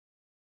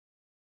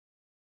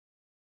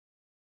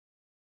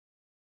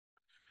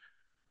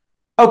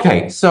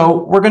Okay,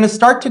 so we're going to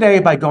start today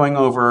by going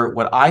over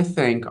what I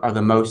think are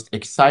the most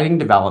exciting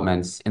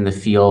developments in the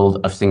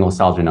field of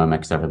single-cell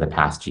genomics over the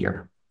past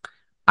year.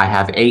 I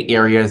have 8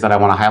 areas that I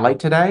want to highlight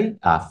today,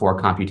 4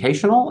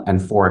 computational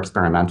and 4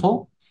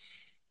 experimental.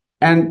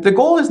 And the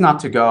goal is not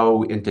to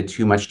go into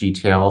too much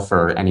detail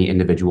for any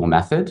individual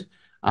method,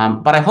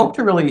 but I hope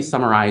to really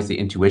summarize the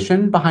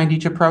intuition behind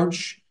each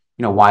approach,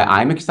 why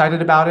I'm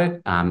excited about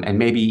it, and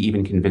maybe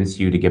even convince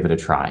you to give it a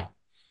try.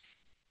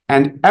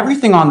 And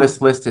everything on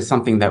this list is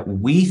something that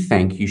we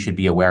think you should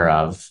be aware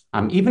of,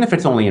 even if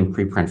it's only in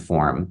preprint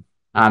form.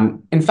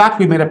 In fact,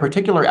 we made a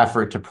particular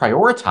effort to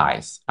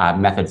prioritize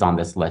methods on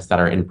this list that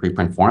are in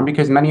preprint form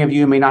because many of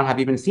you may not have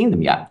even seen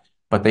them yet,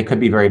 but they could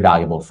be very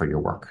valuable for your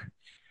work.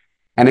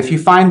 And if you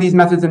find these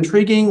methods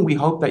intriguing, we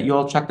hope that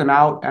you'll check them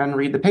out and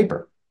read the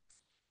paper.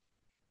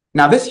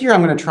 Now, this year,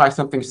 I'm going to try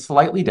something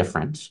slightly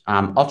different.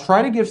 I'll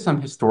try to give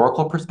some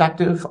historical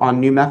perspective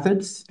on new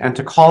methods and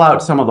to call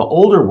out some of the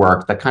older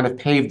work that kind of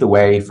paved the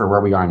way for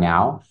where we are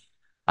now.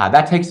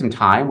 That takes some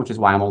time, which is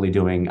why I'm only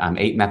doing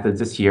 8 methods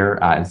this year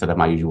instead of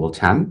my usual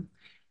 10.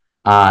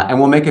 And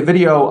we'll make a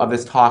video of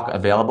this talk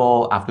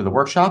available after the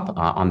workshop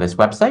on this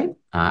website,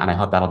 and I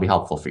hope that'll be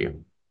helpful for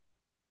you.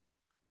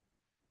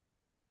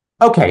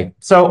 Okay,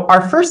 so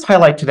our first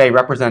highlight today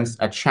represents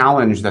a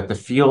challenge that the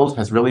field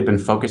has really been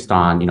focused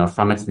on,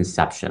 from its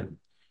inception.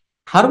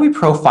 How do we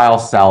profile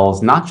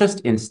cells not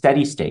just in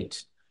steady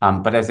state,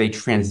 but as they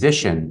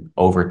transition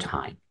over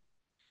time?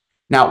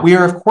 Now, we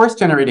are, of course,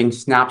 generating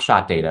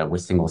snapshot data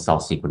with single-cell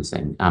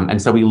sequencing,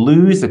 and so we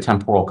lose the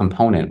temporal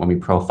component when we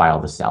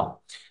profile the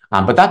cell.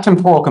 But that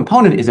temporal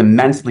component is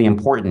immensely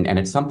important, and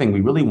it's something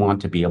we really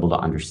want to be able to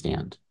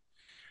understand.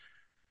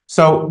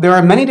 So there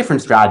are many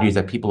different strategies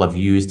that people have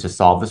used to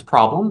solve this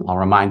problem. I'll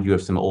remind you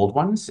of some old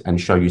ones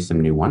and show you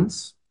some new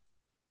ones.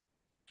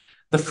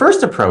 The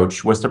first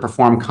approach was to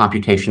perform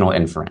computational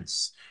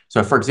inference.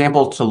 So for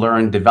example, to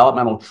learn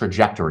developmental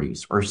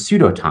trajectories or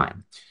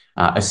pseudotime,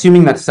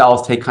 assuming that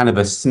cells take kind of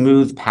a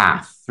smooth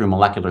path through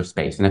molecular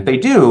space. And if they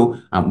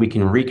do, we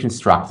can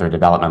reconstruct their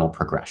developmental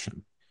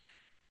progression.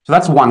 So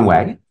that's one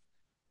way.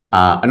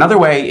 Another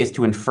way is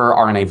to infer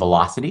RNA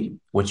velocity,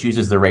 which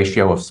uses the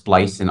ratio of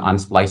spliced and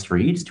unspliced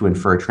reads to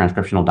infer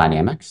transcriptional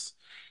dynamics.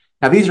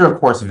 Now, these are, of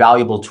course,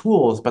 valuable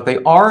tools, but they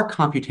are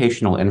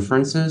computational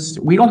inferences.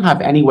 We don't have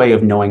any way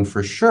of knowing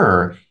for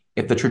sure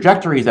if the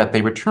trajectories that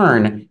they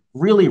return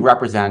really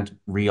represent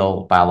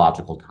real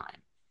biological time.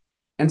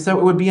 And so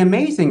it would be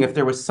amazing if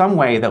there was some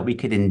way that we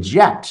could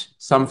inject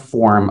some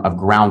form of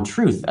ground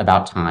truth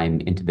about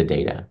time into the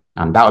data.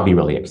 That would be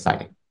really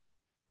exciting.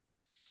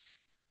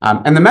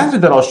 And the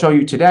method that I'll show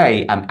you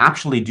today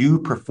actually do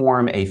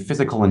perform a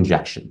physical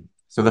injection.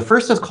 So the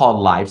first is called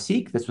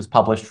LiveSeq. This was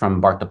published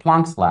from Bart de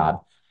Planc's lab.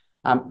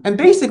 And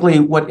basically,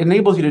 what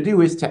enables you to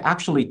do is to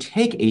actually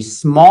take a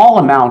small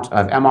amount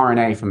of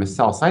mRNA from a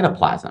cell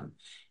cytoplasm,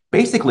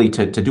 basically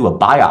to do a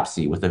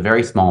biopsy with a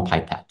very small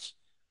pipette.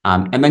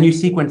 And then you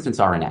sequence its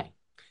RNA.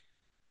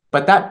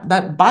 But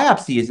that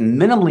biopsy is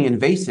minimally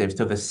invasive,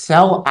 so the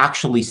cell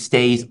actually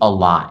stays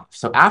alive.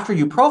 So after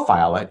you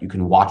profile it, you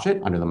can watch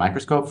it under the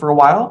microscope for a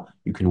while,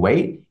 you can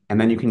wait,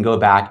 and then you can go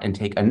back and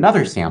take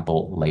another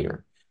sample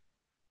later.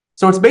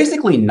 So it's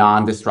basically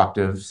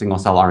non-destructive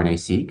single-cell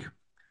RNA-seq.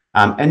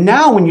 And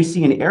now when you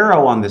see an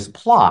arrow on this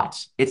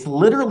plot, it's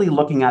literally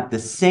looking at the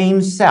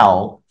same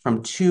cell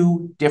from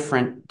 2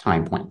 different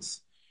time points.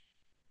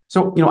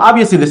 So,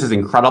 obviously this is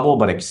incredible,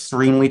 but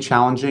extremely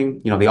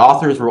challenging. The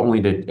authors were only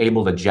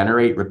able to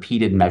generate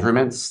repeated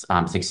measurements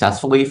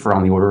successfully for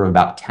on the order of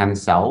about 10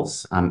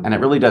 cells. And it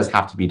really does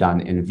have to be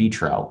done in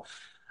vitro.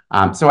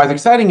 So as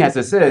exciting as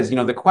this is,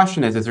 the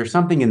question is there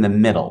something in the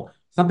middle,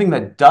 something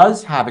that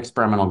does have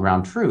experimental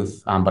ground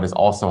truth, but is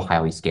also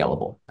highly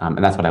scalable?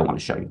 And that's what I want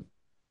to show you.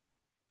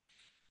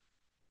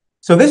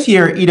 So this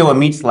year, Ido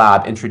Amit's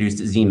lab introduced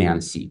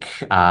Z-man-seq.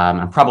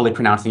 I'm probably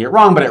pronouncing it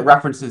wrong, but it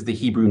references the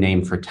Hebrew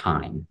name for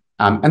time.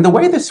 And the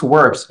way this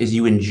works is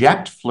you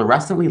inject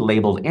fluorescently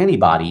labeled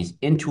antibodies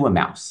into a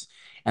mouse,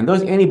 and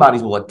those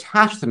antibodies will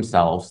attach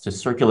themselves to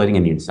circulating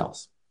immune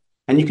cells.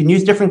 And you can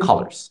use different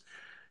colors.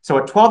 So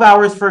at 12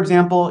 hours, for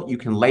example, you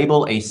can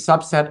label a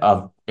subset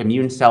of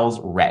immune cells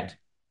red.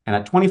 And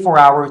at 24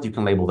 hours, you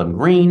can label them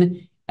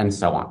green, and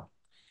so on.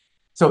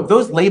 So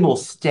those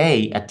labels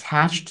stay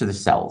attached to the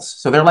cells.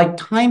 So they're like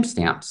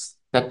timestamps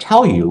that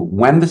tell you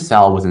when the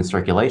cell was in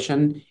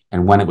circulation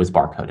and when it was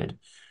barcoded.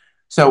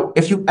 So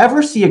if you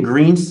ever see a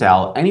green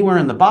cell anywhere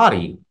in the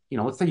body,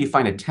 let's say you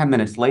find it 10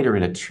 minutes later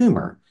in a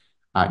tumor,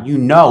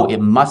 it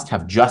must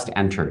have just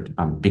entered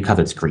because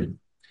it's green.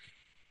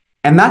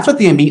 And that's what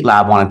the Amit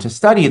lab wanted to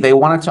study. They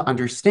wanted to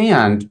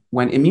understand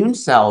when immune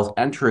cells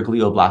enter a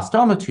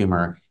glioblastoma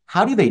tumor,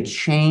 how do they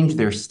change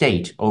their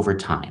state over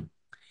time?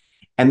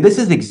 And this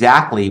is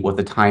exactly what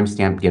the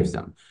timestamp gives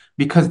them,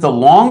 because the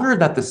longer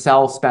that the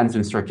cell spends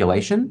in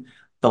circulation,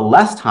 the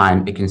less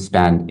time it can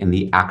spend in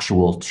the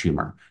actual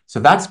tumor. So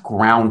that's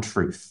ground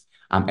truth.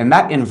 And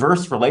that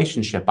inverse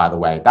relationship, by the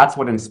way, that's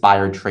what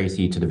inspired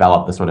Tracy to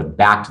develop the sort of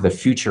back to the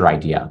future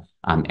idea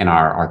in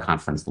our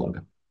conference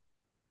logo.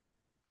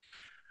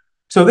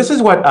 So this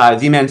is what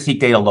Z-man-seq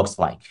data looks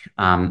like.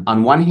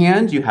 On one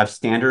hand, you have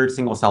standard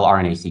single-cell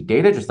RNA-seq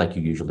data, just like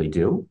you usually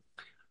do.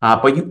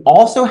 But you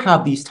also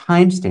have these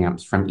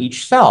timestamps from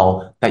each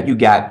cell that you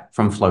get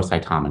from flow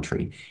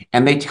cytometry.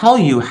 And they tell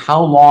you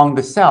how long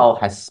the cell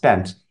has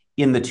spent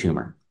in the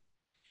tumor.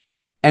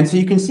 And so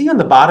you can see on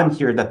the bottom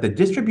here that the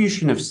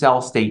distribution of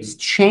cell states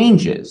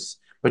changes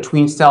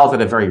between cells that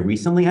have very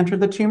recently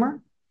entered the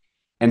tumor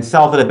and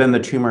cells that have been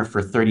in the tumor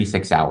for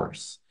 36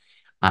 hours.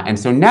 And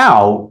so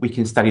now we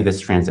can study this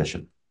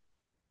transition.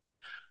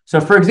 So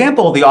for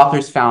example, the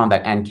authors found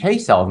that NK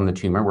cells in the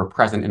tumor were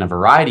present in a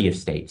variety of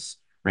states,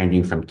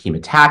 ranging from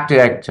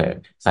chemotactic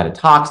to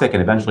cytotoxic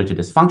and eventually to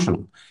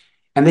dysfunctional.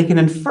 And they can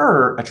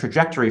infer a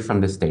trajectory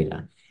from this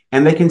data.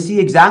 And they can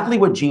see exactly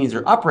what genes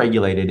are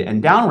upregulated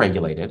and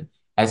downregulated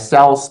as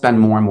cells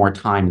spend more and more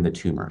time in the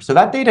tumor. So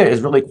that data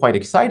is really quite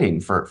exciting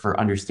for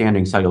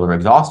understanding cellular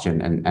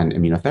exhaustion and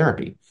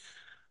immunotherapy.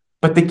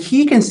 But the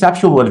key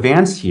conceptual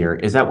advance here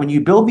is that when you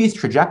build these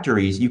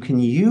trajectories, you can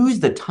use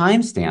the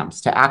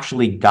timestamps to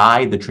actually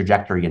guide the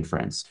trajectory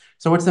inference.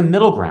 So it's a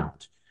middle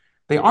ground.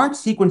 They aren't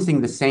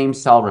sequencing the same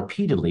cell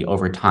repeatedly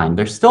over time.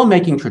 They're still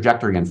making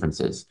trajectory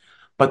inferences,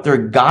 but they're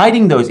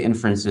guiding those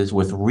inferences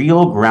with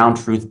real ground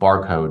truth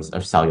barcodes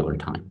of cellular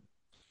time.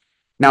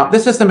 Now,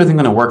 this system isn't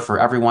going to work for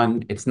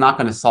everyone. It's not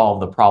going to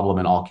solve the problem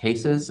in all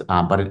cases,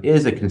 but it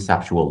is a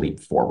conceptual leap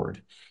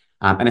forward.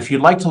 And if you'd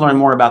like to learn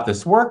more about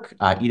this work,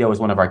 Ido is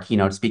one of our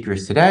keynote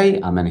speakers today,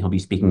 and he'll be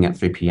speaking at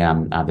 3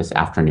 p.m. This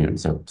afternoon.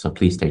 So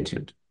please stay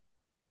tuned.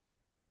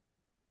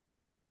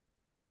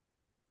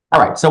 All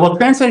right, so we'll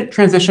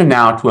transition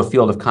now to a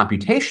field of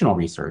computational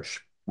research,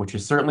 which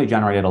has certainly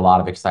generated a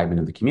lot of excitement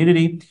in the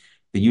community,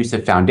 the use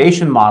of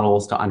foundation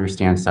models to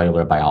understand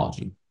cellular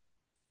biology.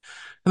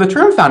 The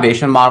term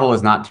foundation model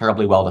is not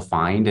terribly well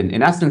defined, and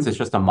in essence, it's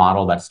just a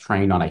model that's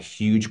trained on a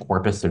huge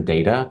corpus of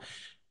data.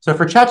 So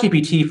for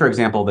ChatGPT, for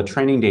example, the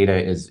training data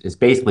is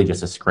basically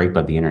just a scrape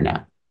of the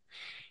internet.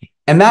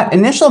 And that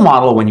initial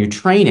model, when you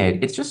train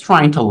it, it's just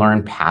trying to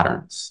learn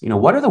patterns.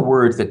 What are the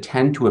words that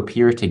tend to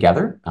appear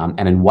together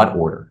and in what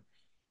order?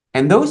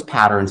 And those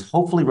patterns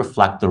hopefully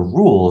reflect the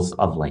rules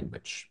of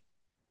language.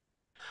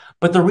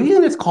 But the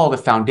reason it's called a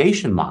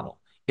foundation model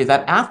is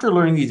that after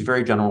learning these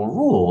very general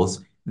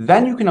rules,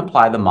 then you can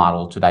apply the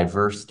model to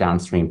diverse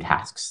downstream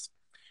tasks.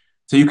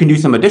 So you can do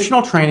some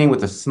additional training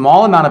with a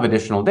small amount of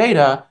additional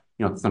data,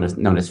 it's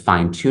known as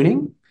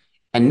fine-tuning.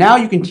 And now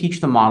you can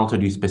teach the model to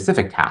do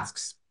specific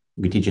tasks.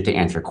 You can teach it to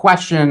answer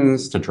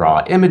questions, to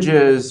draw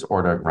images,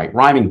 or to write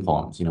rhyming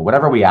poems,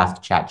 whatever we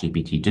ask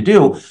ChatGPT to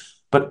do.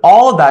 But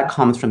all of that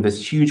comes from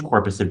this huge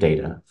corpus of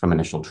data from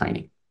initial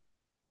training.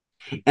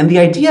 And the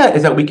idea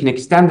is that we can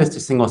extend this to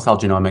single-cell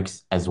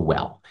genomics as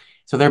well.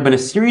 So there have been a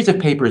series of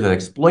papers that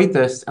exploit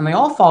this, and they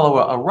all follow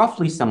a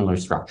roughly similar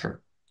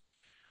structure.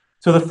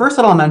 So the first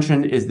that I'll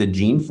mention is the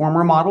gene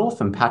former model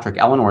from Patrick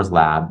Eleanor's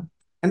lab.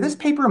 And this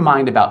paper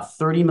mined about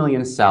 30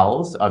 million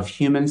cells of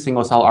human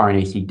single-cell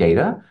RNA-seq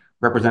data,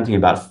 representing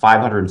about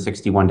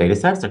 561 data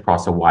sets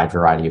across a wide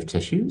variety of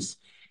tissues.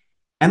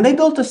 And they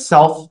built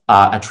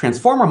a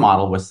transformer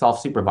model with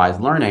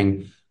self-supervised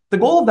learning. The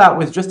goal of that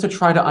was just to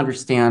try to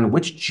understand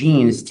which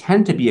genes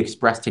tend to be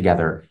expressed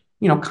together,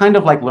 kind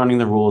of like learning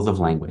the rules of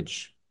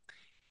language.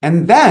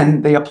 And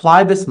then they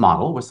applied this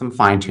model with some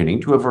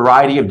fine-tuning to a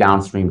variety of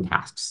downstream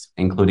tasks,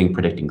 including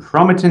predicting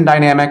chromatin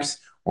dynamics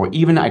or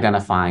even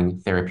identifying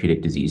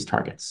therapeutic disease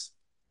targets.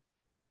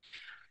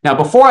 Now,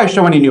 before I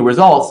show any new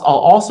results, I'll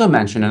also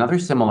mention another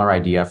similar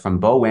idea from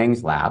Bo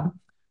Wang's lab,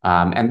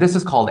 and this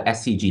is called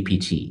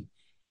SCGPT.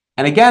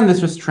 And again,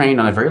 this was trained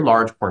on a very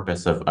large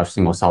corpus of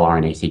single-cell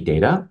RNA-seq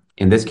data.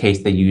 In this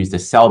case, they used a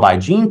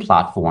cell-by-gene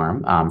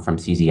platform from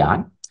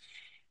CZI.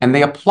 And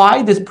they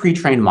applied this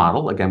pre-trained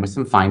model, again with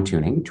some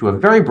fine-tuning, to a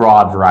very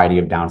broad variety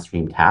of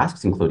downstream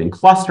tasks, including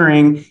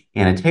clustering,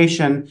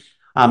 annotation.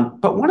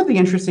 But one of the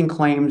interesting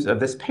claims of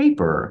this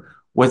paper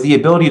was the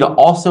ability to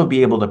also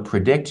be able to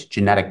predict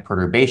genetic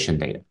perturbation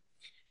data.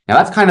 Now,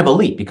 that's kind of a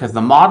leap because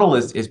the model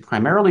is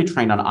primarily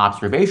trained on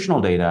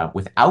observational data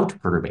without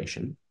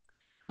perturbation.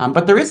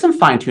 But there is some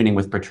fine-tuning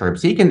with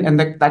perturb-seq, and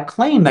that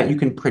claim that you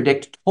can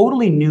predict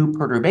totally new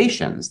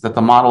perturbations that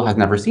the model has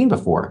never seen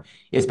before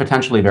is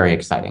potentially very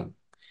exciting.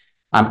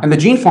 And the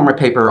gene former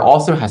paper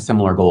also has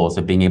similar goals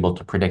of being able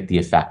to predict the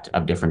effect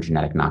of different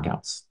genetic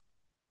knockouts.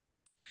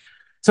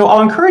 So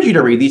I'll encourage you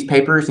to read these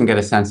papers and get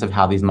a sense of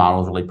how these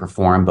models really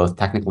perform both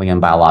technically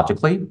and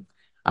biologically.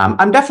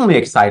 I'm definitely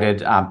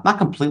excited, not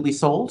completely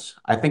sold.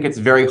 I think it's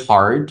very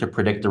hard to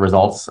predict the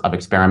results of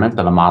experiments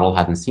that a model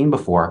hasn't seen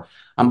before.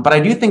 But I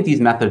do think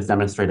these methods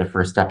demonstrate a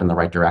first step in the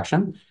right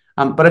direction.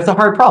 But it's a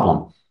hard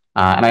problem.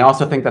 And I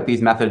also think that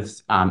these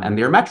methods and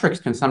their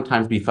metrics can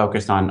sometimes be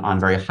focused on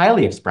very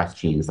highly expressed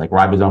genes like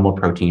ribosomal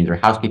proteins or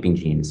housekeeping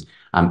genes,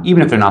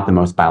 even if they're not the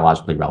most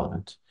biologically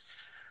relevant.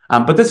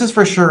 But this is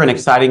for sure an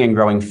exciting and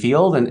growing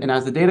field. And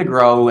as the data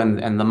grow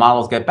and the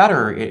models get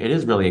better, it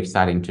is really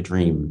exciting to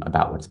dream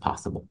about what's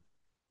possible.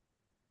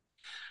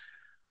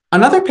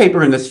 Another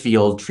paper in this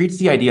field treats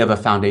the idea of a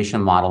foundation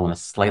model in a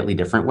slightly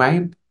different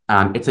way.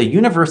 It's a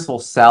universal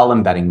cell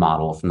embedding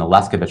model from the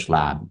Leskovich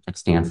lab at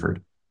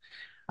Stanford.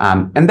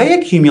 And they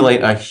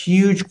accumulate a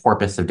huge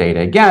corpus of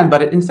data again,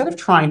 but instead of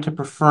trying to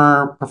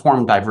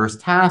perform diverse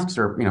tasks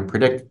or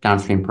predict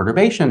downstream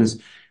perturbations,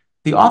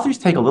 the authors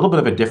take a little bit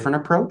of a different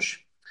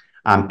approach.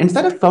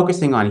 Instead of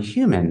focusing on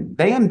human,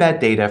 they embed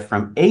data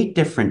from 8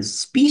 different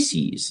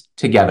species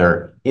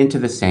together into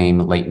the same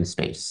latent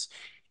space.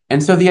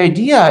 And so the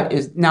idea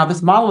is, now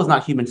this model is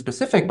not human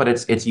specific, but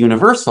it's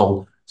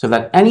universal, so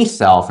that any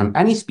cell from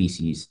any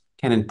species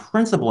can in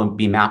principle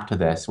be mapped to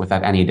this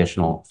without any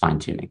additional fine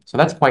tuning. So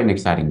that's quite an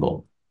exciting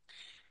goal.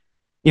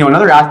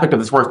 Another aspect of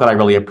this work that I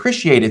really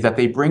appreciate is that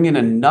they bring in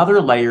another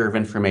layer of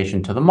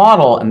information to the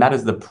model, and that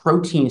is the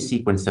protein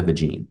sequence of the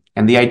gene.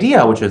 And the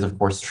idea, which is of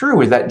course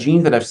true, is that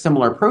genes that have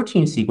similar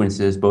protein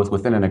sequences, both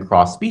within and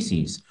across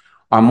species,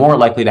 are more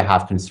likely to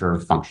have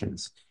conserved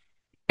functions.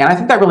 And I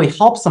think that really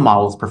helps the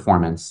model's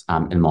performance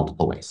in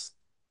multiple ways.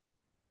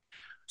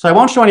 So I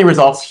won't show any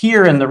results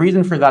here, and the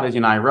reason for that is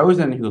Yanai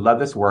Rosen, who led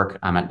this work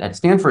at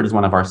Stanford, is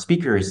one of our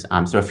speakers.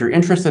 So if you're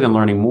interested in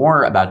learning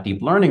more about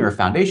deep learning or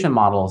foundation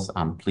models,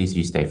 please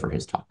do stay for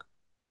his talk.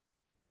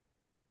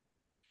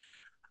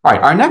 All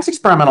right, our next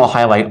experimental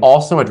highlight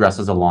also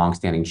addresses a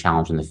long-standing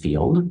challenge in the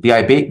field, the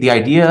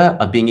idea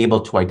of being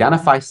able to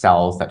identify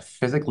cells that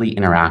physically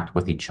interact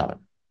with each other.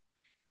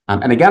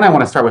 And again, I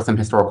want to start with some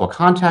historical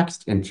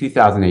context. In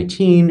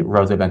 2018,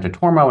 Rosa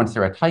Ventutormo and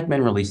Sarah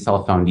Teichmann released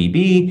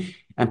CellPhoneDB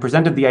and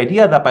presented the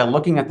idea that by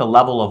looking at the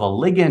level of a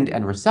ligand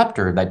and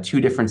receptor that 2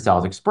 different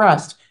cells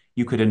expressed,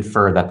 you could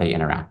infer that they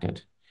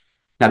interacted.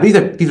 Now, these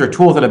are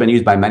tools that have been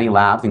used by many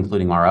labs,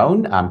 including our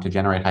own, to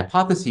generate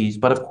hypotheses,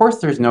 but of course,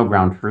 there's no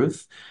ground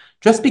truth.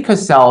 Just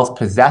because cells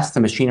possess the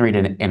machinery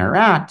to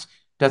interact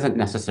doesn't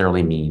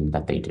necessarily mean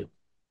that they do.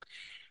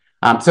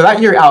 So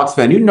that year, Alex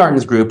Van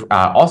Nutenarten's group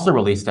also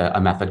released a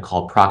method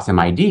called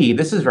ProximID.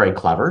 This is very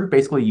clever.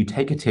 Basically, you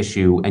take a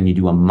tissue and you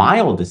do a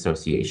mild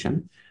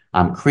dissociation,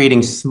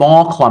 creating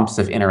small clumps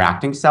of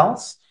interacting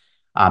cells.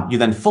 You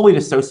then fully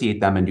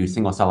dissociate them and do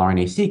single-cell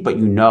RNA-seq, but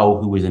you know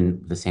who was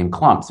in the same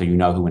clump, so you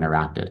know who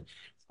interacted.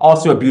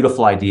 Also a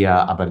beautiful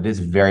idea, but it is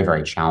very,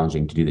 very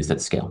challenging to do this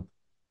at scale.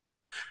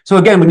 So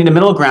again, we need a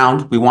middle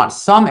ground. We want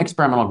some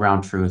experimental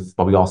ground truth,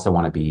 but we also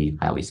want to be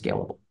highly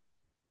scalable.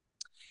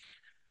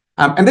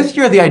 And this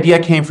year, the idea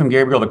came from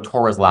Gabriel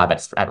Victora's lab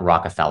at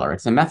Rockefeller.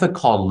 It's a method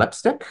called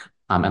lipstick,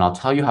 and I'll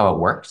tell you how it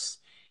works.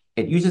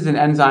 It uses an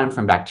enzyme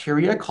from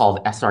bacteria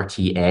called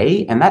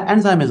SRTA, and that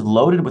enzyme is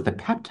loaded with a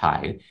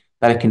peptide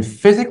that it can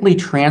physically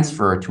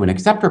transfer to an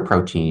acceptor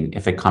protein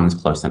if it comes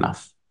close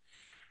enough.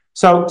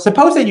 So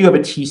suppose that you have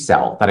a T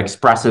cell that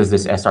expresses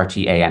this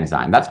SRTA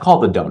enzyme. That's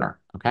called the donor,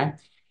 okay?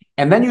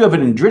 And then you have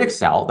an dendritic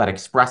cell that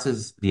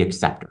expresses the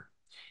acceptor.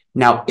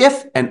 Now,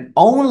 if and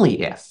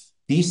only if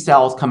these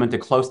cells come into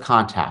close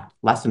contact,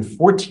 less than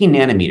 14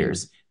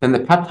 nanometers, then the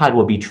peptide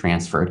will be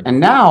transferred. And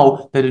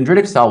now the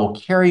dendritic cell will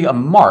carry a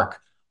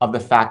mark of the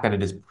fact that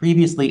it has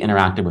previously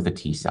interacted with a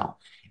T cell.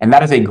 And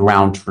that is a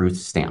ground truth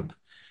stamp.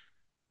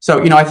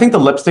 So, I think the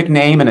lipstick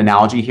name and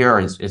analogy here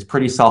is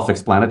pretty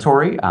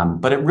self-explanatory,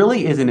 but it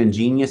really is an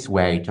ingenious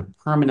way to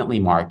permanently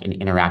mark an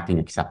interacting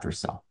acceptor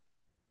cell.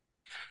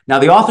 Now,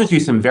 the authors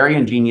use some very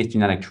ingenious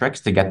genetic tricks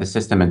to get the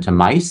system into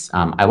mice.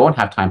 I won't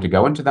have time to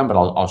go into them, but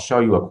I'll show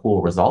you a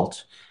cool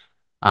result.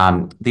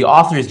 The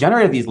authors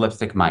generated these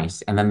lipstick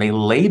mice, and then they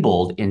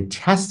labeled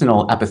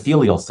intestinal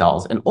epithelial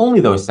cells, and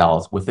only those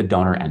cells, with the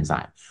donor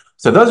enzyme.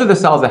 So those are the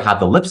cells that have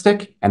the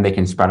lipstick, and they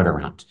can spread it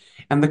around.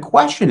 And the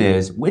question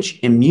is, which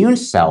immune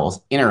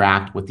cells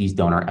interact with these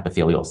donor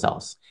epithelial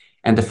cells?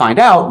 And to find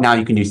out, now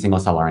you can do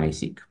single-cell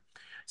RNA-seq.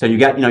 So you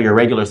get, your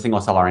regular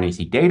single-cell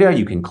RNA-seq data,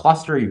 you can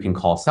cluster, you can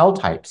call cell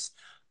types,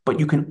 but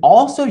you can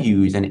also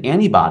use an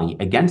antibody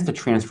against the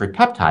transferred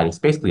peptide. It's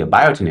basically a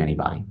biotin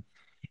antibody.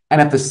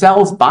 And if the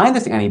cells bind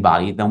this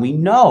antibody, then we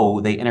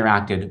know they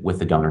interacted with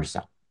the donor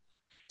cell.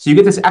 So you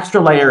get this extra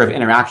layer of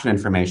interaction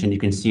information. You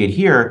can see it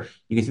here.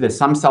 You can see that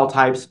some cell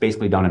types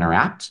basically don't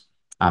interact.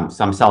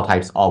 Some cell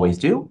types always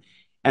do.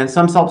 And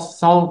some cell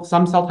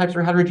types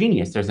are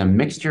heterogeneous. There's a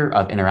mixture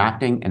of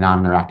interacting and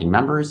non-interacting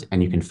members,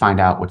 and you can find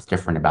out what's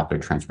different about their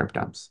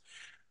transcriptomes.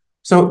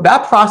 So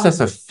that process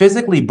of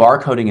physically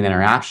barcoding an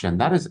interaction,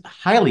 that is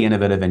highly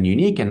innovative and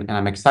unique, and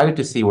I'm excited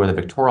to see where the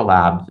Victoria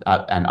Lab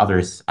and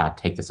others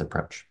take this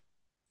approach.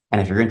 And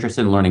if you're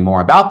interested in learning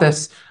more about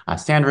this,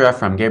 Sandra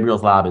from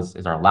Gabriel's lab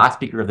is our last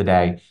speaker of the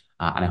day,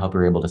 and I hope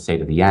you're able to stay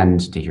to the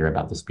end to hear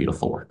about this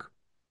beautiful work.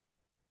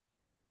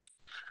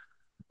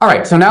 All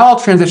right, so now I'll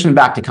transition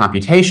back to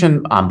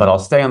computation, but I'll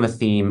stay on the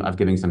theme of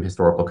giving some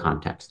historical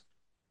context.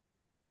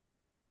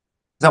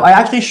 So I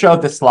actually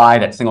showed this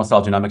slide at Single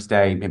Cell Genomics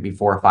Day maybe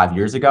 4 or 5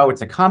 years ago.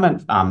 It's a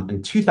comment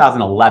in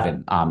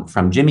 2011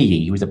 from Jimmy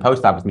Yee, who was a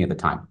postdoc with me at the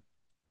time.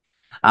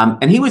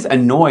 And he was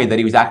annoyed that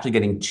he was actually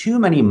getting too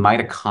many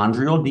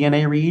mitochondrial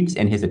DNA reads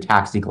in his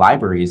ATAC-seq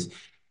libraries.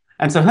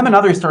 And so him and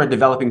others started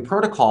developing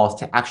protocols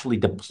to actually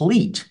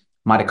deplete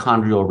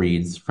mitochondrial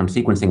reads from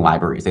sequencing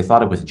libraries. They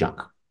thought it was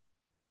junk.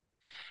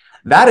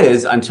 That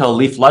is until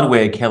Leif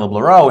Ludwig, Caleb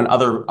Leroux, and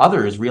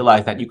others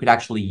realized that you could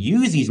actually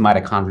use these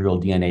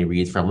mitochondrial DNA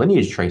reads for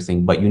lineage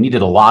tracing, but you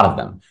needed a lot of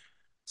them.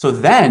 So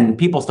then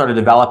people started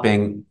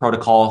developing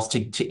protocols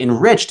to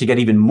enrich to get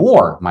even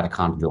more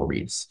mitochondrial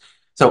reads.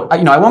 So,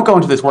 I won't go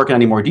into this work in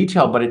any more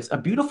detail, but it's a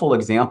beautiful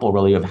example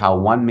really of how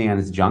one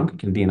man's junk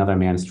can be another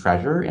man's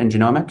treasure in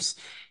genomics.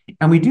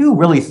 And we do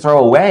really throw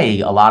away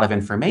a lot of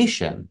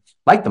information,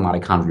 like the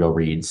mitochondrial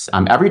reads,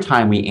 every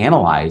time we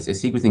analyze a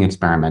sequencing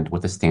experiment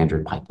with a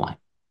standard pipeline.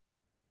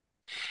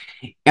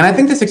 And I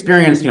think this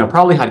experience,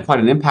 probably had quite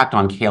an impact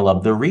on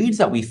Caleb. The reads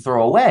that we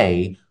throw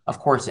away, of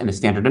course, in a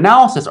standard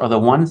analysis are the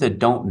ones that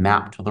don't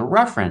map to the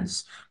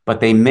reference, but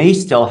they may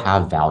still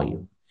have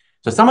value.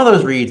 So some of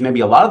those reads,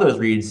 maybe a lot of those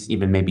reads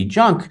even may be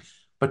junk,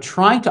 but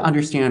trying to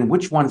understand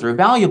which ones are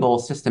valuable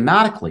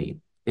systematically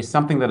is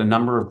something that a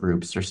number of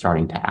groups are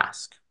starting to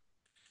ask.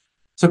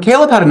 So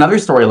Caleb had another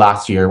story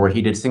last year where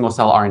he did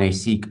single-cell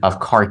RNA-seq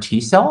of CAR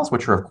T cells,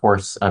 which are, of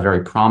course, a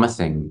very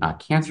promising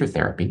cancer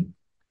therapy.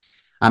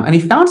 And he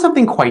found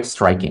something quite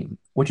striking,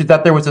 which is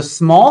that there was a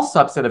small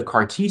subset of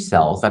CAR T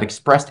cells that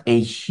expressed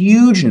a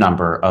huge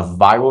number of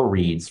viral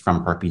reads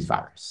from herpes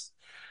virus.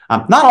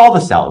 Not all the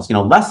cells,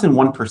 less than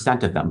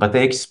 1% of them, but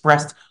they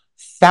expressed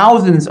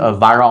thousands of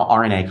viral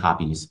RNA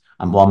copies,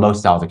 while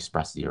most cells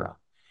express zero.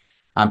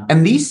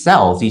 And these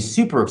cells, these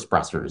super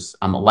expressors,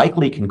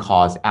 likely can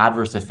cause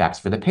adverse effects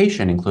for the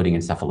patient, including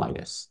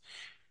encephalitis.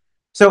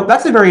 So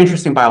that's a very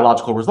interesting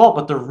biological result,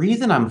 but the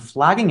reason I'm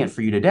flagging it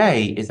for you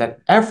today is that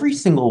every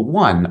single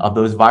one of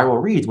those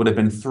viral reads would have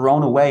been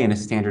thrown away in a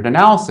standard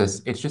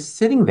analysis. It's just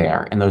sitting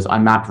there in those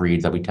unmapped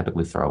reads that we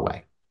typically throw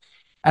away.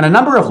 And a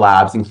number of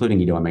labs, including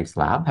Genomics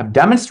lab, have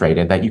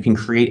demonstrated that you can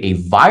create a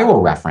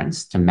viral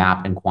reference to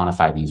map and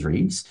quantify these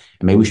reads.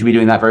 And maybe we should be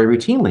doing that very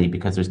routinely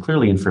because there's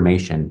clearly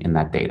information in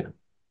that data.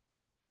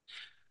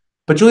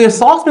 But Julia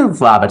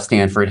Salzman's lab at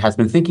Stanford has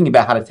been thinking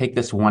about how to take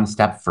this one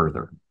step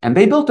further. And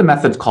they built a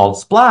method called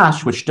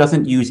Splash, which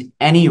doesn't use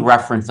any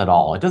reference at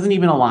all. It doesn't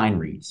even align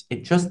reads.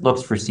 It just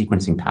looks for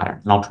sequencing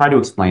patterns. And I'll try to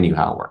explain to you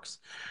how it works.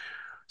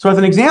 So as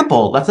an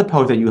example, let's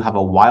suppose that you have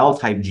a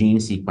wild-type gene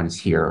sequence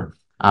here.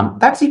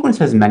 That sequence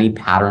has many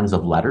patterns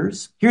of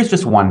letters. Here's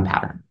just one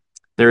pattern.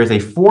 There is a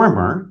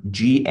former,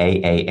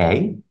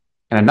 GAAA,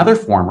 and another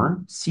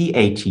former,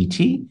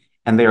 CATT,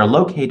 and they are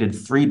located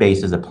 3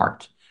 bases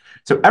apart.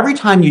 So every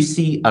time you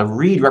see a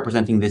read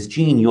representing this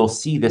gene, you'll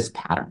see this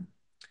pattern.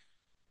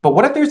 But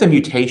what if there's a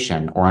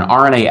mutation or an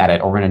RNA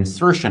edit or an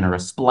insertion or a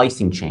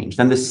splicing change?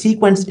 Then the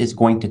sequence is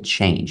going to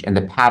change and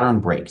the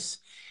pattern breaks.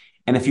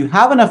 And if you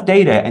have enough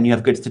data and you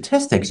have good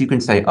statistics, you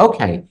can say,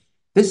 okay,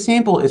 this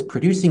sample is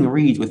producing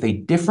reads with a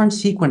different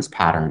sequence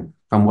pattern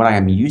from what I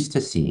am used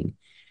to seeing.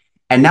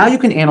 And now you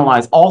can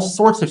analyze all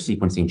sorts of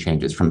sequencing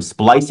changes, from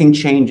splicing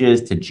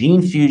changes to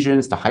gene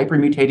fusions to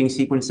hypermutating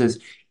sequences,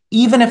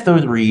 even if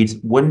those reads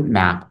wouldn't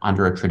map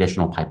under a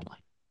traditional pipeline.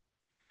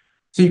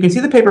 So you can see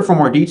the paper for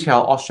more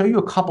detail. I'll show you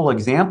a couple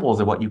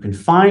examples of what you can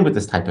find with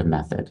this type of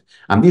method.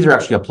 These are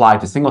actually applied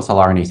to single-cell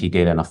RNA-seq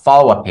data in a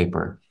follow-up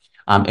paper.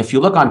 If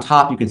you look on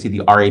top, you can see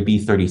the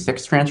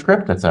RAB36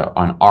 transcript. That's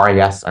an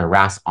RAS, a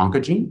RAS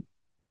oncogene.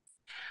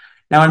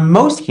 Now, in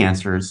most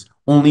cancers,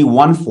 only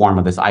one isoform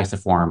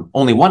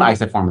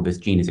of this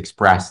gene is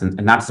expressed,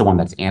 and that's the one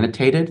that's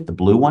annotated, the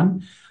blue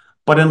one.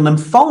 But in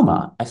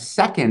lymphoma, a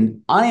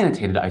second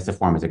unannotated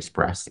isoform is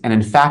expressed, and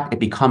in fact, it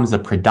becomes the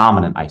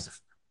predominant isoform.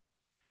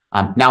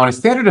 Now, in a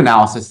standard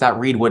analysis, that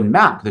read wouldn't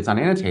map because it's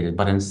unannotated,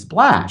 but in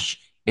Splash,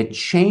 it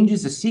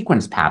changes the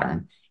sequence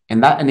pattern,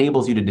 and that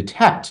enables you to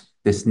detect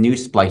this new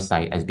splice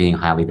site as being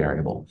highly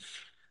variable.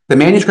 The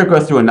manuscript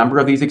goes through a number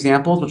of these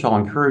examples, which I'll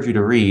encourage you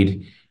to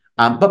read.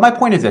 But my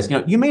point is this,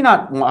 you may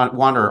not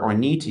want or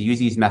need to use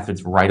these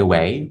methods right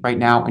away, right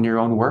now in your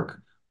own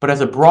work. But as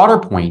a broader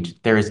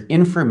point, there is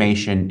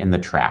information in the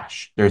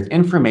trash. There's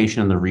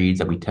information in the reads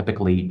that we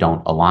typically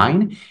don't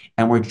align.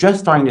 And we're just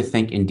starting to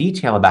think in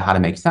detail about how to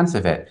make sense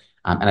of it.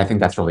 And I think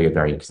that's really a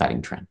very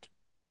exciting trend.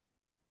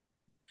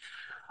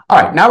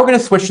 All right, now we're going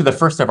to switch to the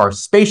first of our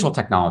spatial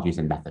technologies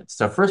and methods.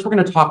 So first, we're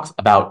going to talk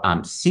about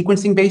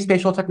sequencing-based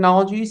spatial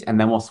technologies, and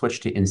then we'll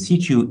switch to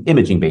in-situ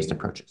imaging-based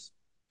approaches.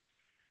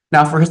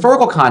 Now, for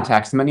historical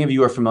context, many of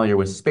you are familiar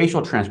with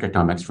spatial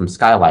transcriptomics from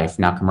SkyLife,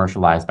 now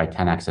commercialized by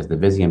 10x as the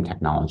Visium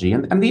technology.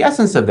 And the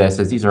essence of this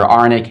is these are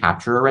RNA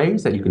capture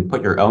arrays that you can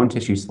put your own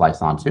tissue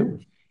slice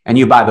onto, and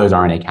you buy those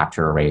RNA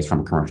capture arrays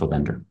from a commercial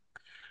vendor.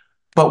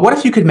 But what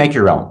if you could make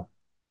your own?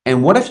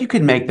 And what if you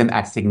could make them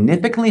at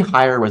significantly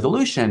higher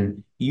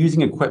resolution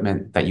using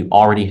equipment that you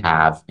already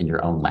have in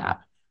your own lab?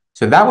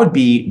 So that would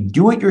be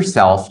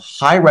do-it-yourself,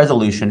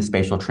 high-resolution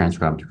spatial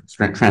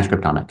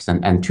transcriptomics.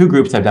 And 2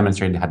 groups have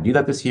demonstrated how to do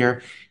that this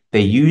year.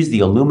 They use the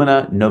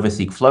Illumina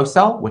NovaSeq flow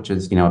cell, which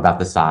is about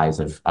the size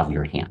of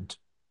your hand.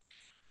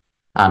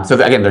 So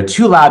again, there are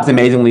 2 labs,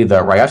 amazingly,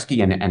 the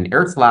Rajewski and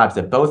Ertz labs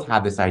that both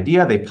have this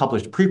idea. They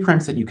published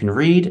preprints that you can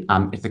read.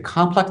 It's a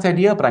complex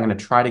idea, but I'm going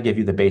to try to give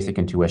you the basic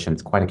intuition.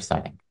 It's quite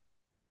exciting.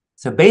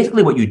 So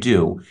basically what you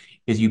do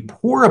is you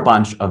pour a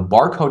bunch of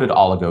barcoded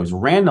oligos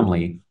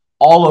randomly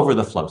all over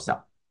the flow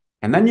cell.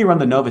 And then you run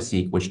the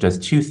NovaSeq, which does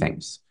two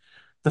things.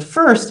 The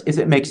first is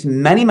it makes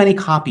many, many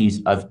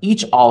copies of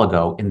each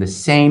oligo in the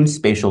same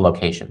spatial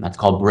location. That's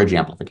called bridge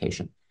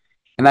amplification.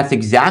 And that's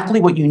exactly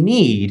what you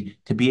need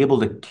to be able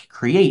to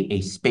create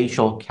a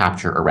spatial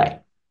capture array.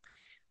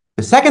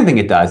 The second thing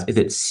it does is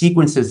it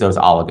sequences those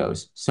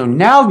oligos. So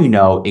now you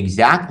know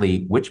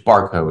exactly which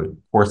barcode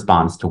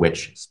corresponds to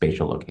which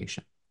spatial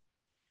location.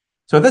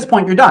 So at this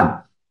point, you're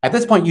done. At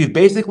this point, you've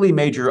basically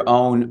made your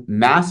own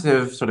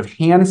massive, sort of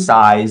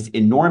hand-sized,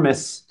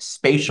 enormous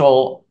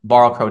spatial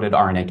barcoded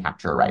RNA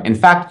capture array. In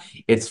fact,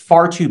 it's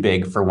far too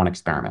big for one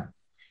experiment.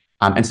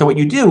 And so what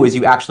you do is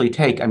you actually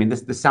take, I mean,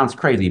 this sounds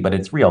crazy, but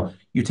it's real.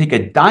 You take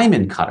a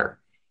diamond cutter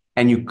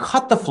and you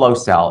cut the flow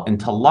cell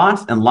into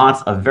lots and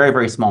lots of very,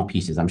 very small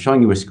pieces. I'm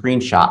showing you a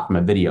screenshot from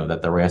a video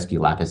that the Royeski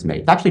lab has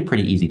made. It's actually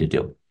pretty easy to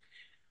do.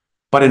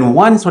 But in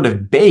one sort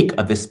of bake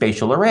of this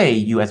spatial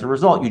array, as a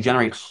result, you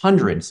generate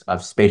hundreds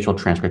of spatial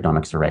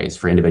transcriptomics arrays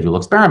for individual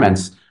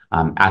experiments,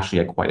 actually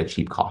at quite a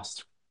cheap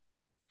cost.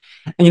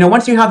 And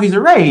once you have these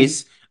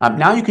arrays,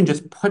 now you can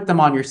just put them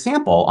on your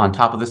sample on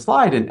top of the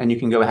slide, and you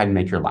can go ahead and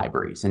make your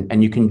libraries.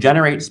 And you can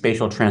generate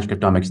spatial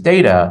transcriptomics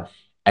data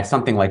at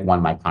something like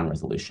 1 micron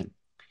resolution.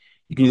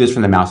 You can do this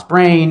from the mouse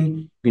brain.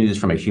 You can do this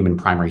from a human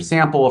primary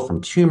sample, from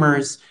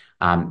tumors.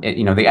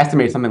 They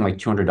estimate something like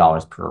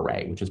 $200 per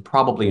array, which is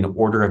probably an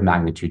order of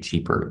magnitude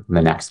cheaper than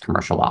the next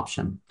commercial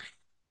option.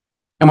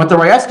 And what the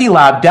Royeski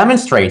lab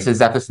demonstrates is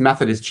that this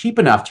method is cheap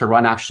enough to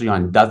run actually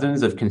on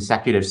dozens of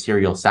consecutive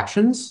serial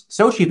sections,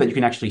 so cheap that you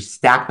can actually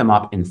stack them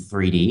up in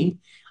 3D.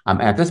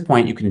 And at this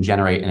point, you can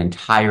generate an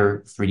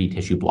entire 3D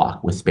tissue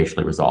block with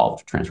spatially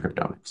resolved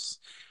transcriptomics.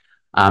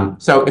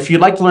 So if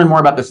you'd like to learn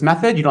more about this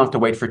method, you don't have to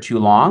wait for too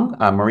long.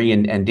 Marie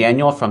and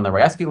Daniel from the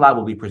Royeski lab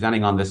will be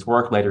presenting on this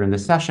work later in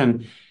this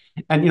session.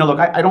 And, look,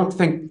 I don't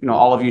think,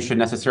 all of you should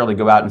necessarily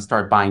go out and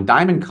start buying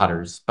diamond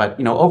cutters. But,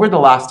 over the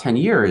last 10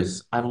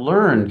 years, I've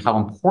learned how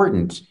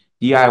important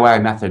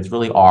DIY methods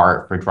really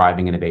are for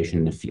driving innovation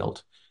in the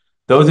field.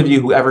 Those of you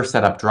who ever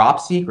set up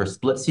DropSeq or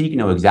SplitSeq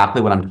know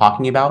exactly what I'm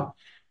talking about.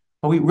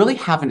 But we really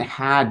haven't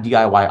had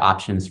DIY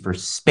options for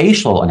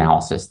spatial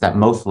analysis that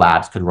most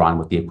labs could run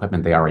with the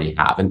equipment they already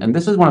have. And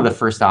this is one of the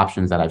first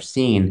options that I've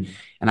seen.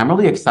 And I'm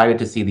really excited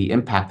to see the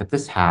impact that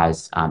this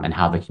has and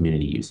how the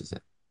community uses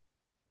it.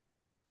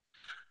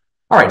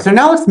 All right, so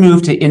now let's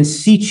move to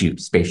in-situ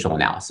spatial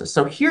analysis.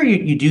 So here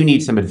you do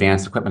need some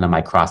advanced equipment and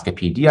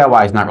microscopy.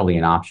 DIY is not really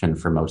an option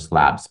for most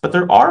labs, but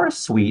there are a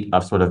suite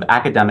of sort of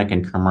academic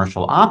and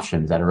commercial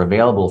options that are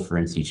available for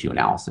in-situ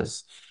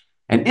analysis.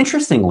 And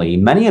interestingly,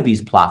 many of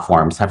these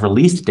platforms have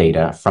released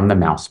data from the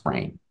mouse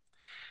brain.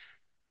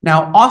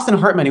 Now, Austin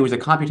Hartman, who was a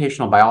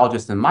computational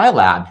biologist in my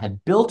lab,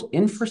 had built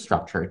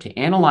infrastructure to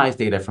analyze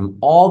data from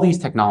all these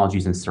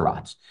technologies in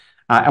Seurat.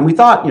 And we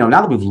thought, now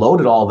that we've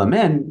loaded all of them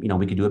in,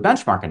 we could do a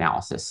benchmark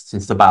analysis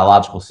since the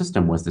biological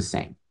system was the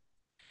same.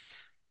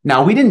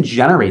 Now, we didn't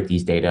generate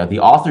these data. The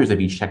authors of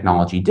each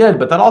technology did,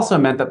 but that also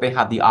meant that they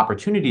had the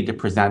opportunity to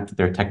present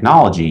their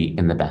technology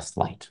in the best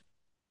light.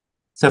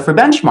 So for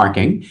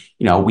benchmarking,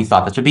 we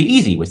thought this would be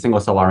easy. With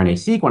single-cell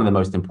RNA-seq, one of the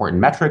most important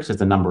metrics is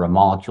the number of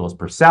molecules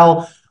per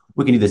cell.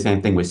 We can do the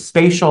same thing with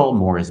spatial.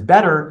 More is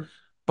better.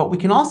 But we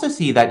can also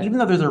see that even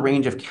though there's a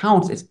range of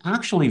counts, it's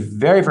actually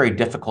very, very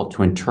difficult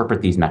to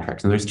interpret these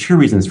metrics. And there's two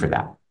reasons for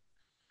that.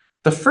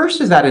 The first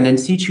is that in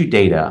in-situ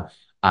data,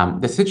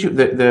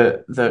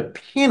 the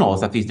panels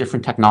that these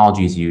different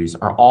technologies use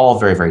are all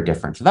very, very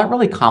different. So that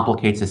really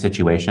complicates the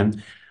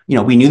situation.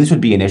 We knew this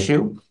would be an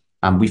issue.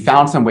 We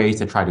found some ways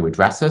to try to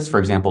address this, for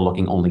example,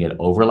 looking only at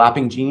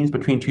overlapping genes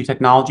between two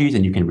technologies,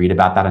 and you can read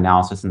about that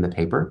analysis in the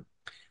paper.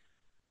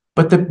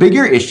 But the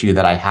bigger issue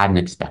that I hadn't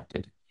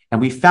expected, and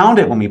we found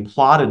it when we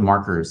plotted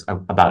markers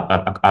of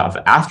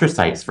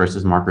astrocytes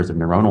versus markers of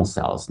neuronal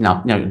cells.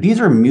 Now, these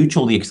are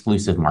mutually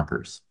exclusive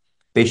markers.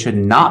 They should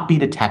not be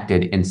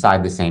detected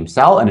inside the same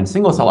cell, and in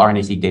single-cell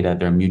RNA-seq data,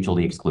 they're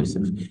mutually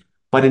exclusive.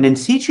 But in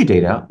in-situ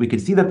data, we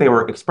could see that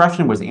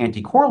expression was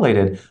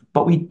anti-correlated,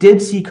 but we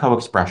did see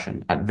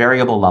co-expression at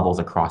variable levels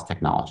across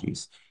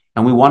technologies.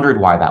 And we wondered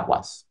why that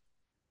was.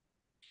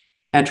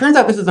 And it turns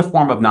out this is a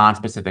form of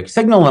non-specific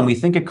signal, and we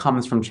think it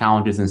comes from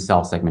challenges in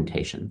cell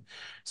segmentation.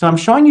 So I'm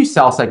showing you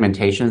cell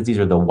segmentations. These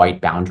are the white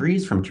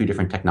boundaries from two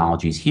different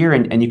technologies here,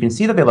 and you can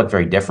see that they look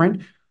very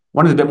different.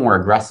 One is a bit more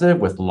aggressive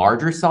with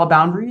larger cell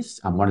boundaries.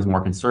 One is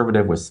more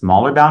conservative with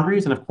smaller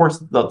boundaries. And of course,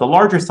 the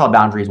larger cell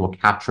boundaries will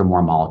capture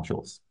more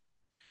molecules.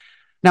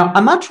 Now,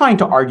 I'm not trying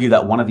to argue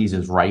that one of these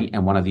is right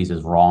and one of these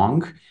is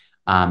wrong.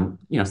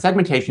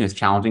 Segmentation is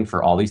challenging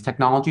for all these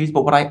technologies,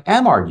 but what I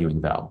am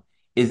arguing, though,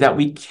 is that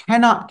we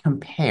cannot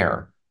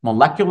compare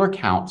molecular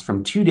counts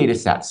from two data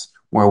sets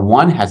where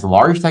one has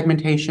large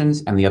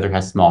segmentations and the other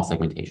has small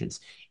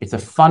segmentations. It's a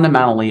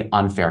fundamentally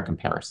unfair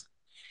comparison.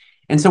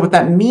 And so what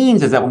that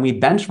means is that when we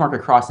benchmark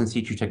across in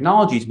situ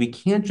technologies, we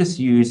can't just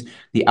use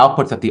the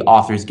outputs that the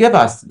authors give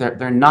us.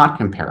 They're not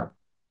comparable.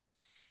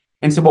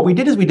 And so what we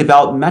did is we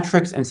developed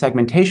metrics and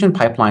segmentation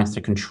pipelines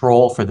to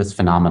control for this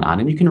phenomenon.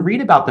 And you can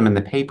read about them in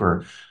the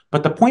paper.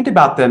 But the point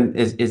about them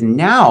is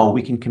now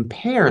we can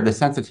compare the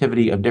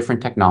sensitivity of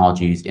different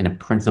technologies in a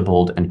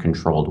principled and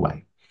controlled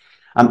way.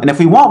 And if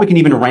we want, we can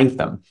even rank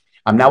them.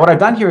 Now, what I've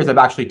done here is I've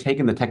actually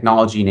taken the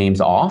technology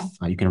names off.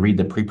 You can read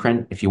the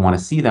preprint if you want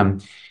to see them.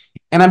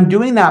 And I'm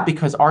doing that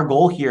because our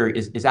goal here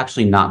is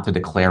actually not to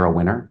declare a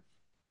winner.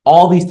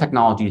 All these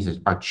technologies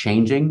are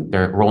changing.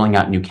 They're rolling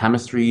out new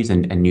chemistries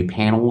and new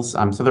panels.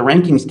 So the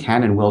rankings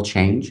can and will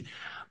change.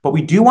 But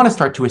we do want to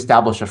start to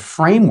establish a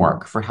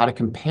framework for how to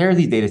compare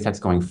these data sets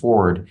going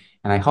forward.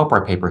 And I hope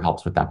our paper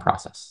helps with that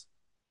process.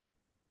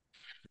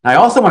 I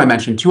also want to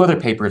mention two other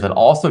papers that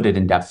also did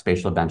in-depth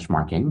spatial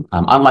benchmarking.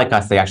 Unlike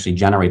us, they actually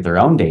generate their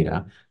own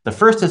data. The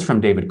first is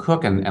from David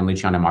Cook and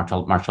Luciano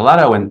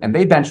Marcelletto, and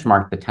they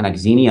benchmarked the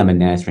 10x xenium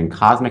and nanostring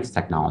cosmics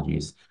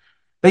technologies.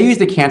 They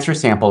used a cancer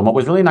sample, and what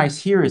was really nice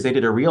here is they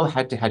did a real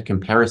head-to-head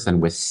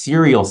comparison with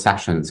serial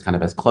sections, kind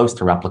of as close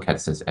to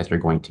replicates as you're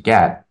going to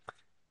get.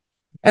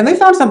 And they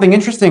found something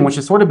interesting, which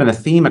has sort of been a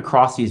theme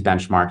across these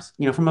benchmarks.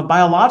 From a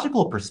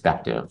biological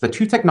perspective, the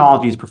two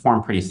technologies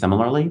perform pretty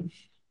similarly.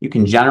 You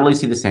can generally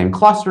see the same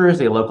clusters.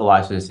 They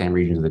localize to the same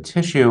regions of the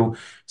tissue.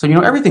 So,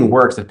 everything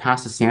works. It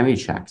passes sanity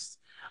checks.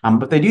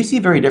 But they do see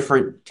very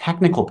different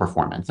technical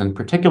performance. In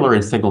particular,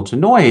 in signal to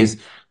noise,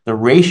 the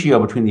ratio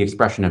between the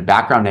expression of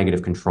background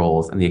negative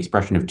controls and the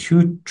expression of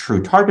two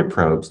true target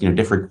probes,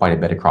 differed quite a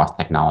bit across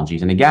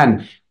technologies. And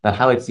again, that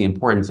highlights the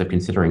importance of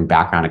considering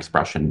background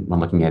expression when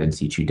looking at in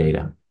situ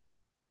data.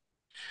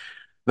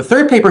 The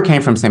third paper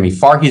came from Sami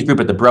Farhi's group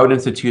at the Broad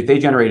Institute. They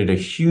generated a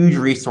huge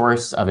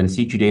resource of in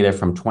situ data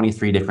from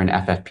 23 different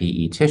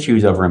FFPE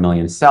tissues, over 1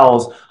 million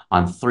cells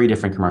on 3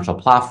 different commercial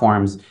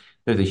platforms.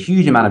 There's a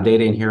huge amount of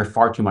data in here,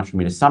 far too much for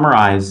me to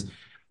summarize.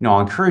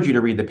 I'll encourage you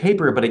to read the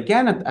paper, but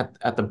again,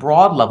 at the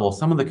broad level,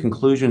 some of the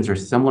conclusions are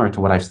similar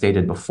to what I've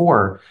stated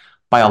before.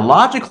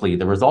 Biologically,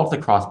 the results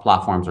across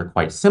platforms are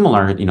quite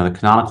similar. The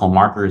canonical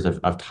markers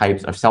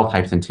of cell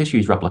types and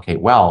tissues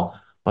replicate well,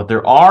 but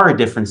there are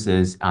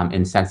differences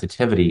in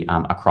sensitivity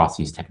across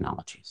these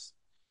technologies.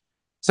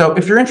 So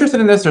if you're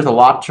interested in this, there's a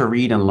lot to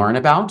read and learn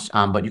about,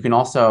 but you can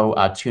also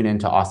tune in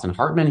to Austin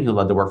Hartman, who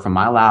led the work from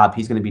my lab.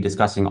 He's going to be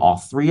discussing all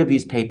 3 of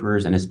these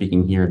papers and is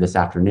speaking here this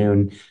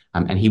afternoon,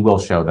 and he will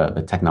show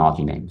the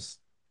technology names.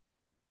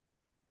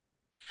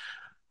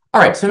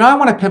 All right, so now I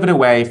want to pivot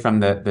away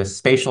from the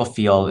spatial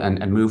field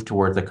and move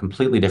towards a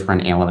completely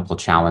different analytical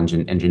challenge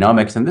in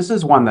genomics. And this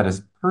is one that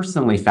has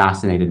personally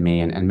fascinated me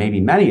and maybe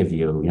many of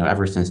you,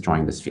 ever since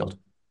joining this field.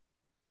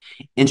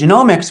 In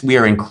genomics, we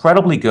are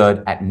incredibly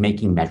good at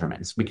making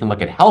measurements. We can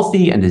look at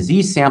healthy and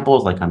disease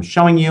samples like I'm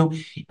showing you,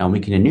 and we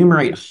can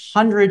enumerate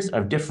hundreds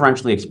of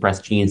differentially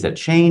expressed genes that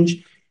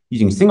change.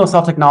 Using single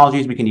cell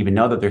technologies, we can even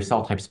know that they're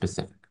cell type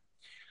specific.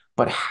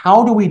 But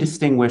how do we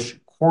distinguish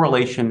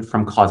correlation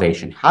from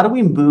causation? How do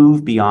we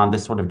move beyond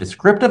this sort of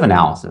descriptive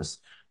analysis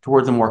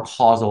towards a more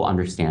causal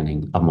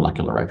understanding of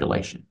molecular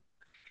regulation?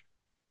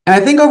 And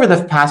I think over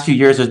the past few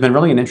years, there's been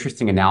really an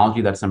interesting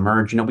analogy that's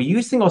emerged. We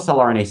use single-cell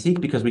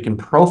RNA-seq because we can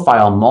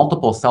profile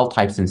multiple cell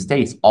types and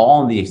states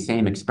all in the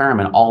same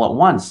experiment all at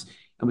once,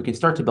 and we can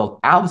start to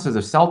build atlases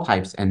of cell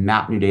types and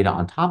map new data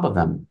on top of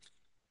them.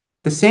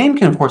 The same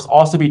can, of course,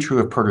 also be true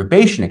of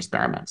perturbation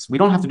experiments. We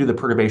don't have to do the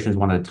perturbations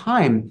one at a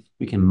time.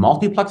 We can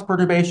multiplex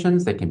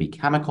perturbations. They can be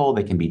chemical,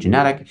 they can be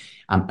genetic,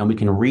 and we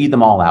can read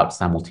them all out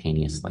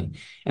simultaneously.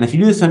 And if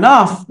you do this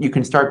enough, you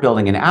can start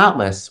building an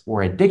atlas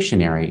or a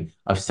dictionary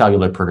of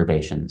cellular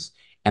perturbations,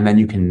 and then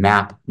you can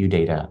map new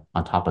data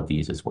on top of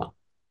these as well.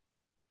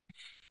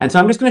 And so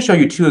I'm just going to show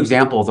you 2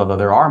 examples, although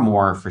there are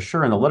more for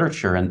sure in the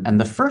literature. And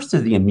the first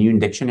is the immune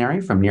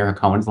dictionary from Nir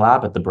Hacohen's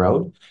lab at the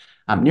Broad.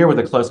 Nir was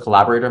a close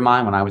collaborator of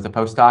mine when I was a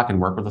postdoc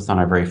and worked with us on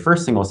our very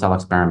first single-cell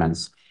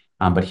experiments.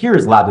 But here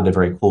his lab did a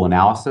very cool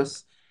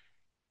analysis.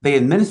 They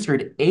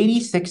administered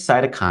 86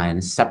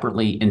 cytokines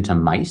separately into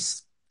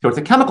mice. So it's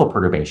a chemical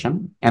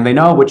perturbation, and they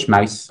know which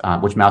mouse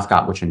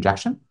got which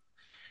injection.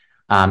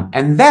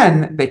 And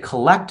then they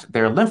collect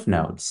their lymph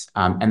nodes,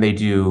 and they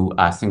do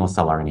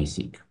single-cell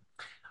RNA-seq.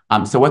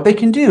 So what they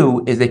can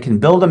do is they can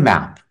build a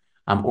map,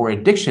 or a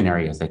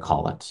dictionary, as they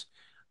call it,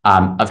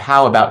 of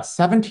how about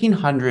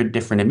 1,700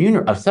 different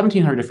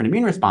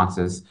immune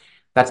responses,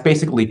 that's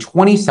basically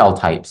 20 cell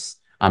types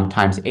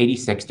times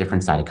 86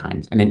 different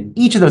cytokines. And in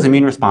each of those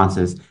immune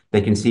responses,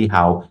 they can see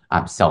how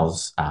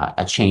cells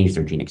change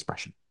their gene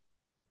expression.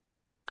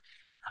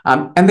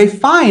 And they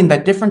find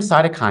that different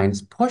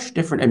cytokines push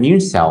different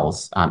immune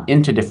cells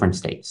into different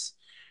states.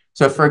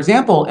 So for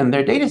example, in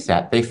their data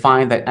set, they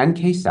find that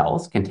NK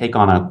cells can take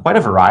on quite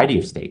a variety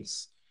of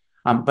states,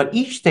 but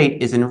each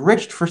state is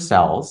enriched for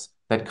cells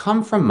that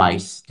come from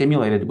mice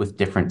stimulated with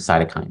different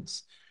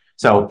cytokines.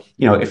 So,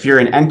 if you're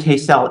an NK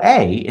cell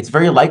A, it's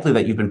very likely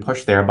that you've been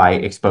pushed there by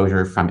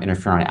exposure from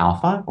interferon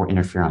alpha or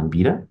interferon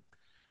beta.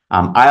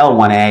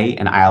 IL-1A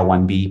and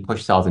IL-1B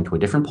push cells into a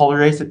different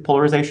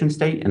polarization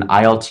state, and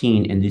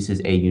IL-10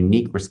 induces a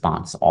unique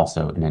response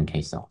also in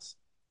NK cells.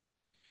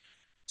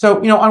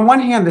 So, on one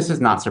hand, this is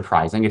not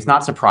surprising. It's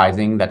not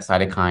surprising that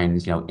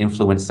cytokines,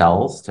 influence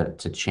cells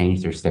to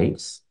change their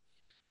states.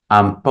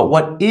 But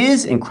what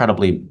is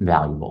incredibly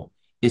valuable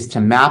is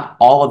to map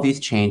all of these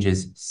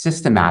changes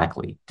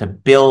systematically to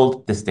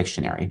build this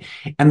dictionary.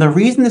 And the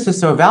reason this is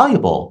so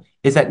valuable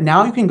is that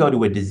now you can go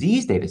to a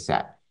disease data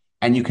set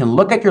and you can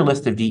look at your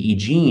list of DE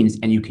genes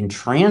and you can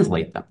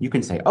translate them. You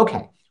can say,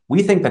 okay,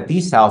 we think that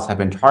these cells have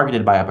been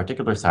targeted by a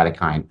particular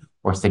cytokine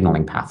or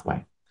signaling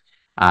pathway.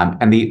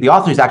 And the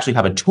authors actually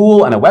have a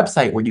tool and a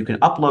website where you can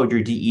upload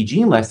your DE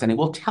gene list and it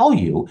will tell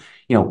you,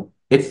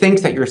 it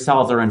thinks that your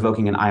cells are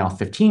invoking an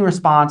IL-15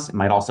 response. It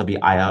might also be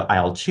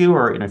IL-2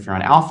 or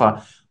interferon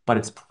alpha, but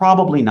it's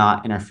probably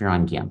not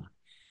interferon gamma.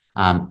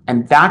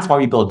 And that's why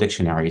we build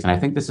dictionaries. And I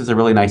think this is a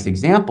really nice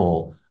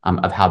example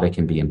of how they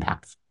can be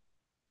impactful.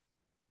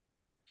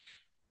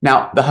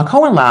 Now, the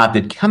Hakohen lab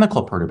did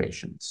chemical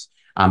perturbations,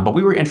 but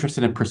we were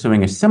interested in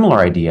pursuing a similar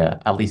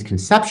idea, at least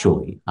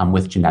conceptually,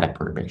 with genetic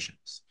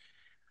perturbations.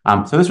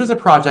 So this was a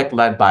project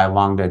led by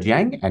Longda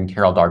Jiang and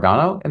Carol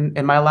Dargano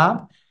in my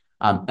lab.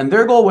 And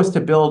their goal was to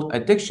build a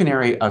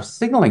dictionary of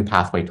signaling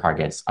pathway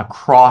targets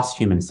across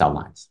human cell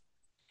lines.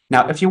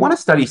 Now, if you want to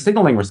study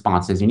signaling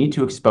responses, you need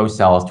to expose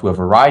cells to a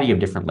variety of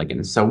different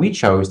ligands. So we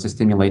chose to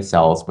stimulate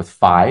cells with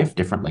 5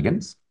 different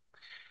ligands.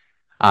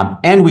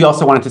 And we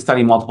also wanted to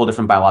study multiple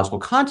different biological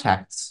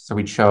contexts. So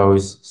we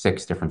chose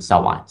 6 different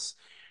cell lines.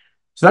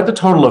 So that's a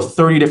total of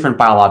 30 different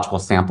biological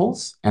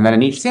samples. And then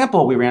in each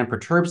sample, we ran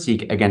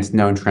perturb-seq against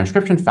known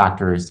transcription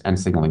factors and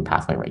signaling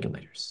pathway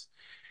regulators.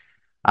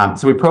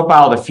 So we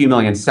profiled a few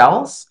million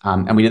cells,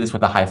 and we did this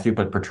with a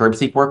high-throughput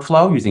perturb-seq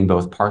workflow using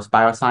both parse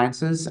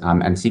biosciences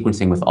and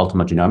sequencing with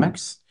Ultima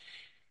Genomics.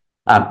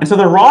 And so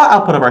the raw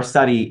output of our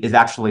study is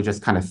actually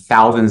just kind of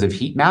thousands of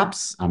heat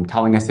maps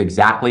telling us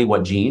exactly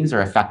what genes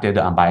are affected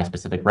by a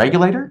specific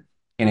regulator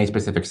in a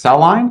specific cell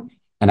line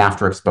and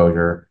after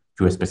exposure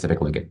to a specific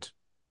ligand.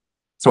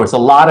 So it's a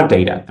lot of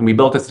data, and we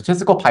built a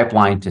statistical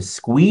pipeline to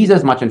squeeze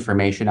as much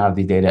information out of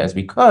the data as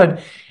we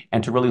could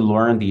and to really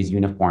learn these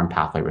uniform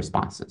pathway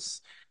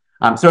responses.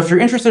 So if you're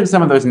interested in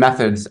some of those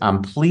methods,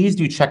 please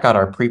do check out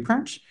our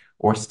preprint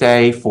or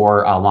stay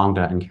for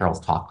Longda and Carol's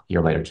talk here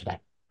later today.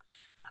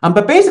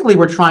 But basically,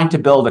 we're trying to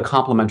build a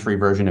complementary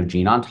version of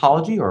gene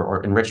ontology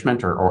or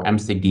enrichment or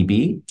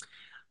MSigDB.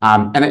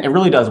 And it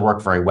really does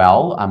work very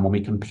well. When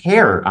we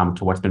compare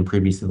to what's been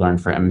previously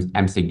learned for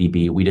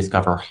MSigDB, we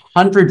discover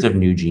hundreds of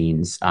new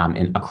genes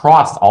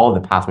across all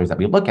of the pathways that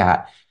we look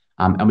at.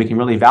 And we can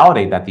really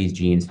validate that these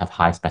genes have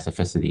high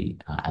specificity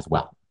as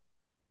well.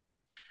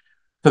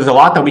 So there's a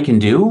lot that we can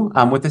do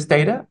with this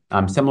data.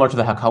 Similar to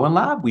the Hakohen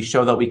lab, we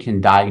show that we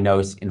can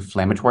diagnose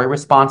inflammatory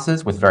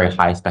responses with very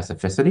high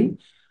specificity.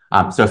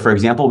 So for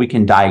example, we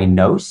can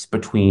diagnose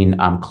between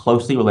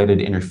closely related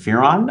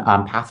interferon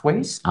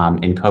pathways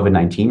in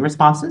COVID-19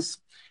 responses.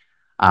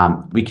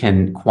 We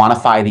can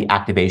quantify the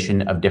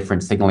activation of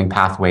different signaling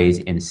pathways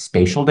in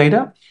spatial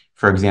data.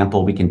 For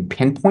example, we can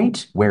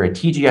pinpoint where a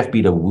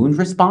TGF-beta wound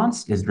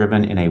response is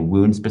driven in a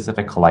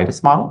wound-specific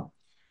colitis model.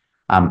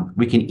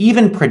 We can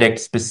even predict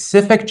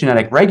specific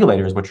genetic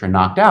regulators which are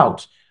knocked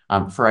out.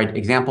 For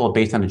example,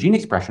 based on a gene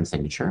expression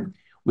signature,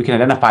 we can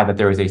identify that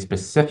there is a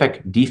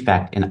specific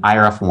defect in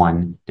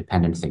IRF1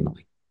 dependent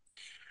signaling.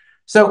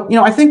 So,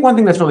 I think one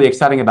thing that's really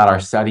exciting about our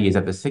study is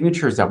that the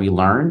signatures that we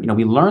learn,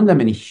 we learn them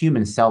in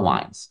human cell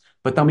lines,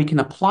 but then we can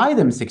apply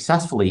them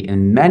successfully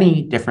in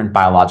many different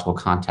biological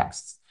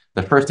contexts.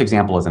 The first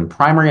example is in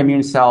primary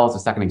immune cells, the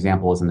second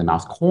example is in the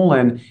mouse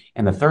colon,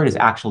 and the third is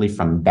actually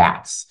from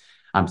bats.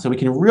 So we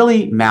can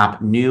really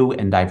map new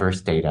and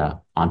diverse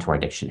data onto our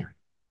dictionary.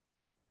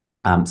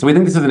 So we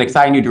think this is an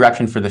exciting new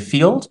direction for the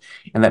field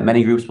and that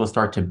many groups will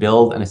start to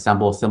build and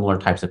assemble similar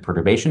types of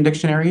perturbation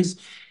dictionaries.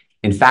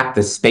 In fact,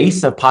 the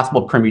space of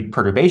possible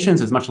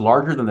perturbations is much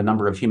larger than the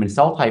number of human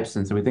cell types,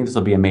 and so we think this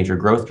will be a major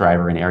growth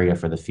driver and area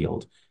for the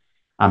field.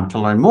 To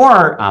learn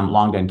more,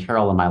 Longda and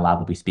Carol in my lab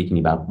will be speaking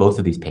about both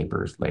of these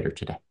papers later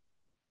today.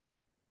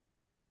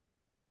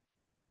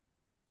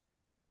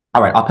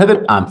 All right, I'll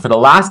pivot for the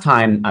last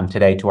time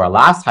today to our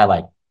last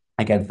highlight,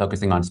 again,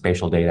 focusing on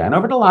spatial data. And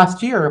over the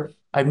last year,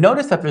 I've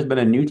noticed that there's been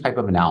a new type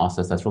of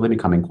analysis that's really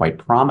becoming quite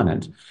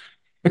prominent.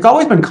 It's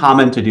always been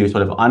common to do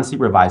sort of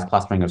unsupervised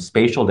clustering of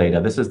spatial data.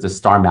 This is the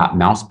star map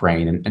mouse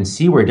brain and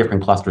see where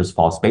different clusters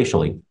fall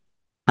spatially.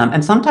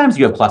 And sometimes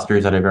you have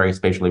clusters that are very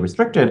spatially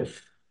restricted,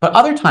 but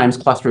other times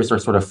clusters are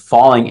sort of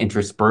falling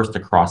interspersed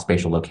across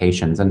spatial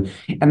locations. And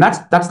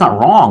that's not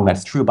wrong,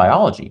 that's true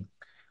biology.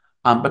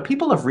 But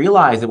people have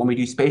realized that when we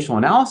do spatial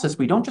analysis,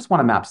 we don't just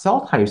want to map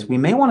cell types, we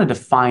may want to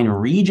define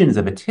regions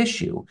of a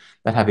tissue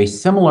that have a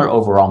similar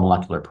overall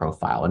molecular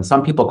profile. And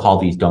some people call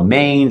these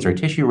domains or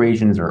tissue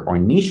regions or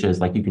niches,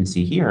 like you can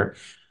see here.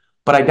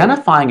 But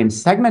identifying and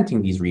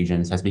segmenting these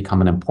regions has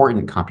become an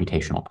important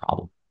computational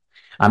problem.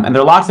 And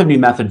there are lots of new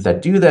methods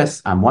that do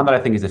this. One that I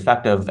think is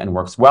effective and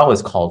works well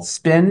is called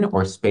SPIN,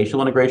 or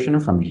spatial integration,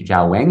 from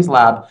Zhao Wang's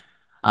lab.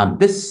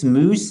 This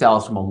smooths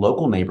cells from a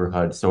local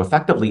neighborhood, so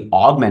effectively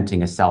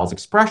augmenting a cell's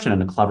expression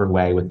in a clever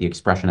way with the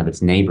expression of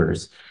its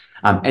neighbors.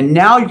 And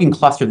now you can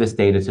cluster this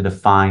data to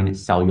define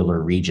cellular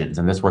regions,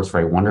 and this works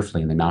very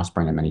wonderfully in the mouse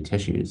brain and many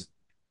tissues.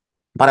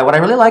 But what I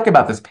really like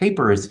about this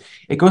paper is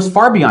it goes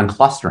far beyond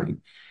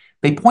clustering.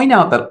 They point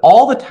out that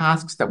all the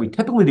tasks that we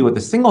typically do at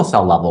the single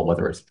cell level,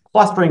 whether it's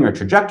clustering or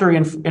trajectory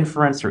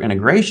inference or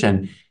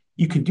integration,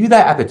 you could do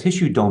that at the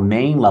tissue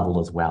domain level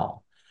as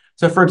well.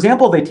 So for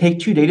example, they take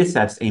two data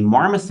sets, a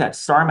marmoset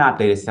StarMap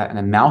data set and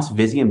a mouse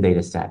Visium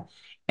data set,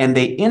 and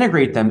they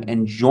integrate them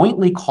and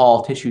jointly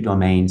call tissue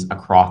domains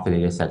across the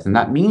data sets. And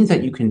that means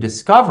that you can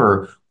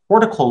discover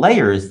cortical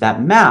layers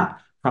that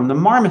map from the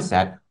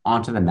marmoset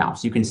onto the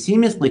mouse. You can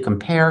seamlessly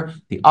compare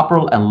the upper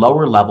and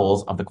lower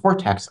levels of the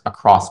cortex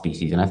across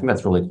species. And I think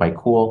that's really quite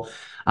cool.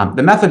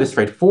 The method is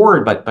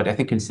straightforward, but I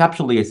think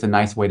conceptually it's a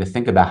nice way to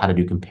think about how to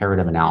do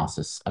comparative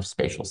analysis of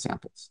spatial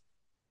samples.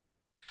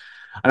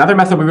 Another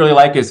method we really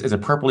like is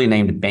appropriately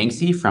named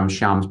Banksy from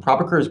Shams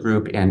Prabhakar's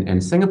group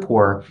in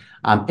Singapore.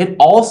 It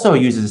also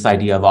uses this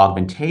idea of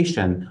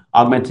augmentation,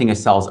 augmenting a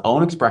cell's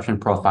own expression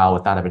profile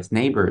with that of its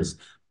neighbors.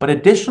 But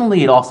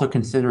additionally, it also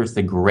considers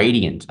the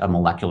gradient of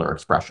molecular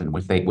expression,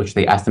 which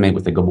they estimate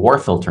with the Gabor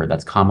filter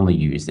that's commonly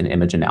used in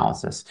image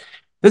analysis.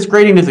 This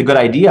gradient is a good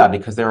idea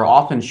because there are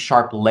often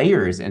sharp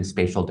layers in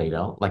spatial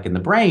data, like in the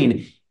brain,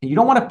 and you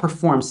don't want to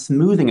perform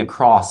smoothing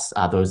across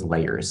those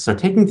layers. So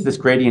taking this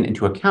gradient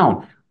into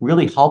account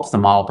really helps the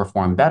model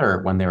perform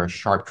better when there are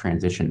sharp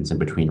transitions in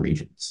between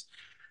regions.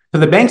 So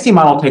the Banksy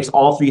model takes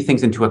all three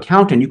things into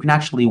account, and you can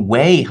actually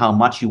weigh how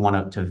much you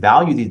want to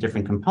value these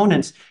different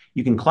components.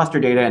 You can cluster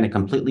data in a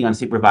completely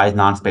unsupervised,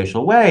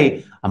 non-spatial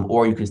way,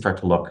 or you can start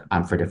to look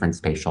for different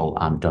spatial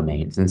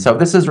domains. And so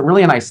this is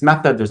really a nice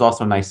method. There's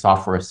also nice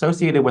software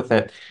associated with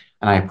it.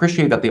 And I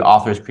appreciate that the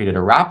authors created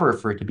a wrapper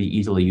for it to be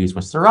easily used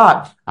with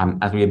Seurat,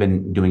 as we have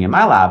been doing in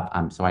my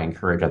lab. So I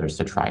encourage others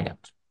to try it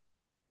out.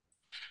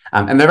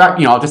 And there are,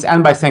 I'll just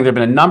end by saying there have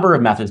been a number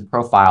of methods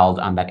profiled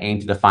that aim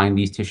to define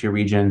these tissue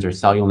regions or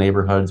cellular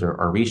neighborhoods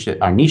or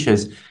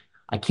niches.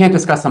 I can't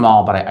discuss them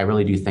all, but I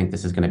really do think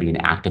this is going to be an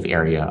active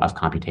area of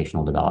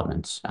computational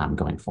development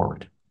going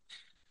forward.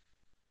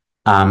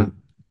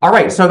 All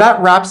right, so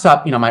that wraps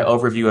up, my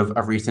overview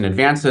of recent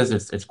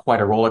advances. It's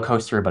quite a roller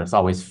coaster, but it's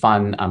always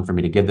fun for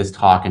me to give this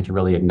talk and to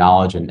really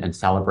acknowledge and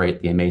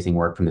celebrate the amazing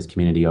work from this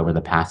community over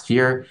the past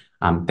year.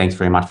 Thanks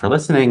very much for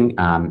listening,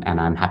 and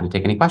I'm happy to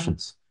take any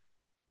questions.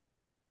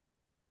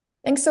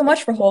 Thanks so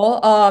much, Rahul.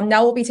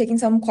 Now we'll be taking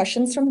some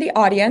questions from the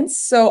audience.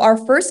 So our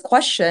first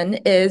question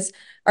is,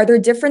 are there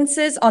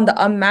differences on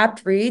the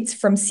unmapped reads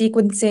from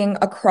sequencing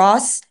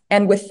across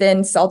and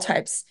within cell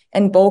types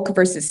and bulk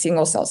versus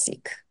single cell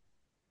seq?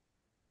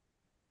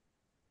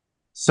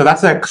 So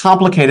that's a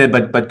complicated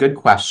but good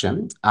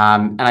question.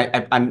 And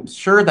I'm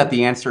sure that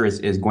the answer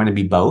is going to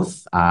be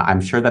both.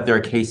 I'm sure that there are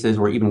cases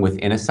where even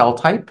within a cell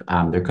type,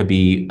 there could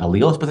be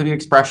allele-specific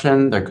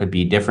expression, there could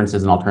be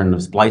differences in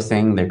alternative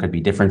splicing, there could be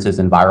differences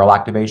in viral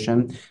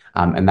activation,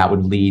 and that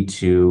would lead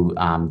to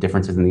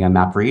differences in the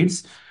unmapped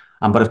reads.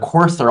 But of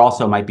course, there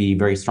also might be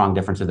very strong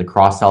differences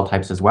across cell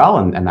types as well,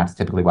 and that's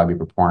typically why we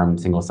perform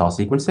single cell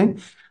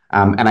sequencing.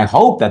 And I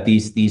hope that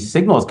these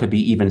signals could be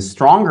even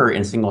stronger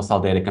in single cell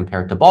data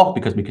compared to bulk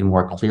because we can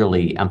more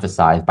clearly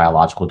emphasize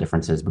biological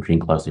differences between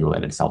closely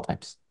related cell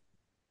types.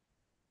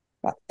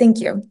 Thank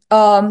you.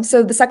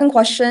 So the second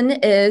question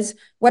is,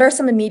 what are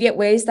some immediate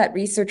ways that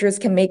researchers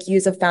can make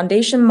use of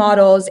foundation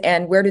models,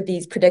 and where do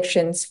these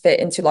predictions fit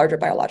into larger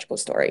biological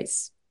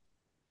stories?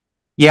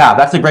 Yeah,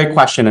 that's a great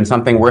question and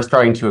something we're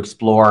starting to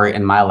explore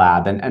in my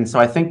lab. And so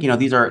I think,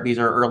 these are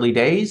early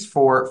days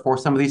for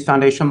some of these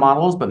foundation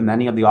models, but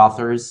many of the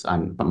authors,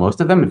 but most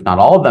of them, if not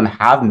all of them,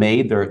 have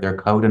made their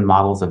code and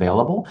models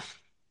available.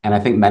 And I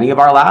think many of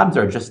our labs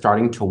are just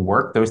starting to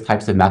work those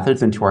types of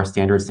methods into our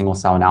standard single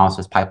cell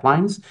analysis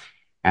pipelines.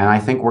 And I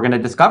think we're going to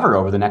discover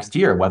over the next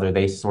year whether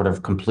they sort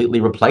of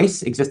completely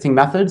replace existing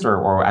methods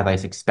or as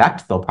I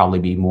expect, they'll probably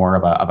be more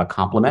of a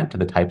complement to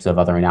the types of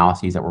other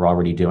analyses that we're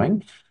already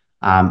doing.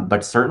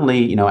 But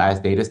certainly,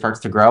 as data starts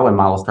to grow and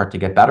models start to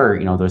get better,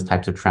 those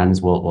types of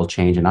trends will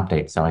change and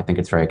update. So I think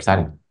it's very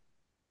exciting.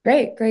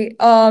 Great.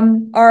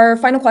 Our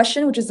final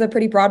question, which is a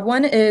pretty broad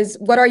one, is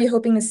what are you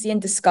hoping to see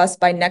and discuss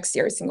by next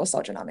year's Single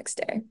Cell Genomics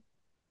Day?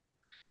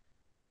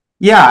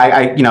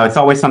 Yeah, it's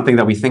always something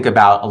that we think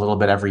about a little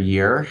bit every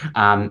year.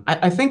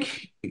 I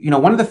think,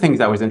 one of the things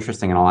that was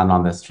interesting, and I'll end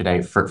on this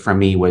today for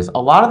me, was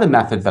a lot of the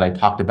methods that I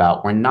talked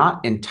about were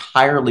not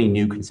entirely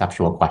new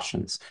conceptual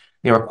questions.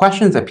 They were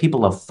questions that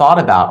people have thought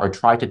about or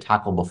tried to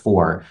tackle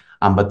before,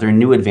 but they're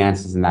new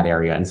advances in that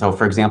area. And so,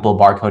 for example,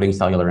 barcoding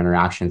cellular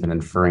interactions and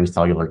inferring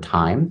cellular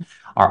time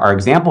are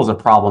examples of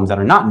problems that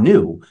are not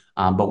new,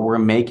 but we're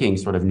making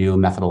sort of new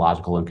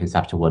methodological and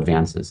conceptual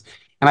advances.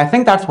 And I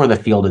think that's where the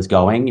field is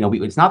going.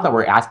 It's not that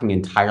we're asking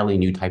entirely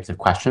new types of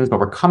questions,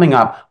 but we're coming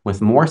up with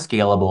more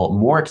scalable,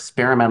 more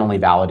experimentally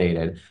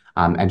validated,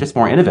 and just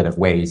more innovative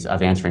ways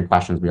of answering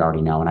questions we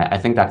already know. And I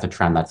think that's a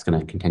trend that's going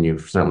to continue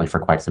certainly for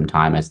quite some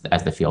time as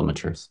the field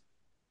matures.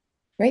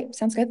 Great.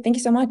 Sounds good. Thank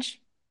you so much.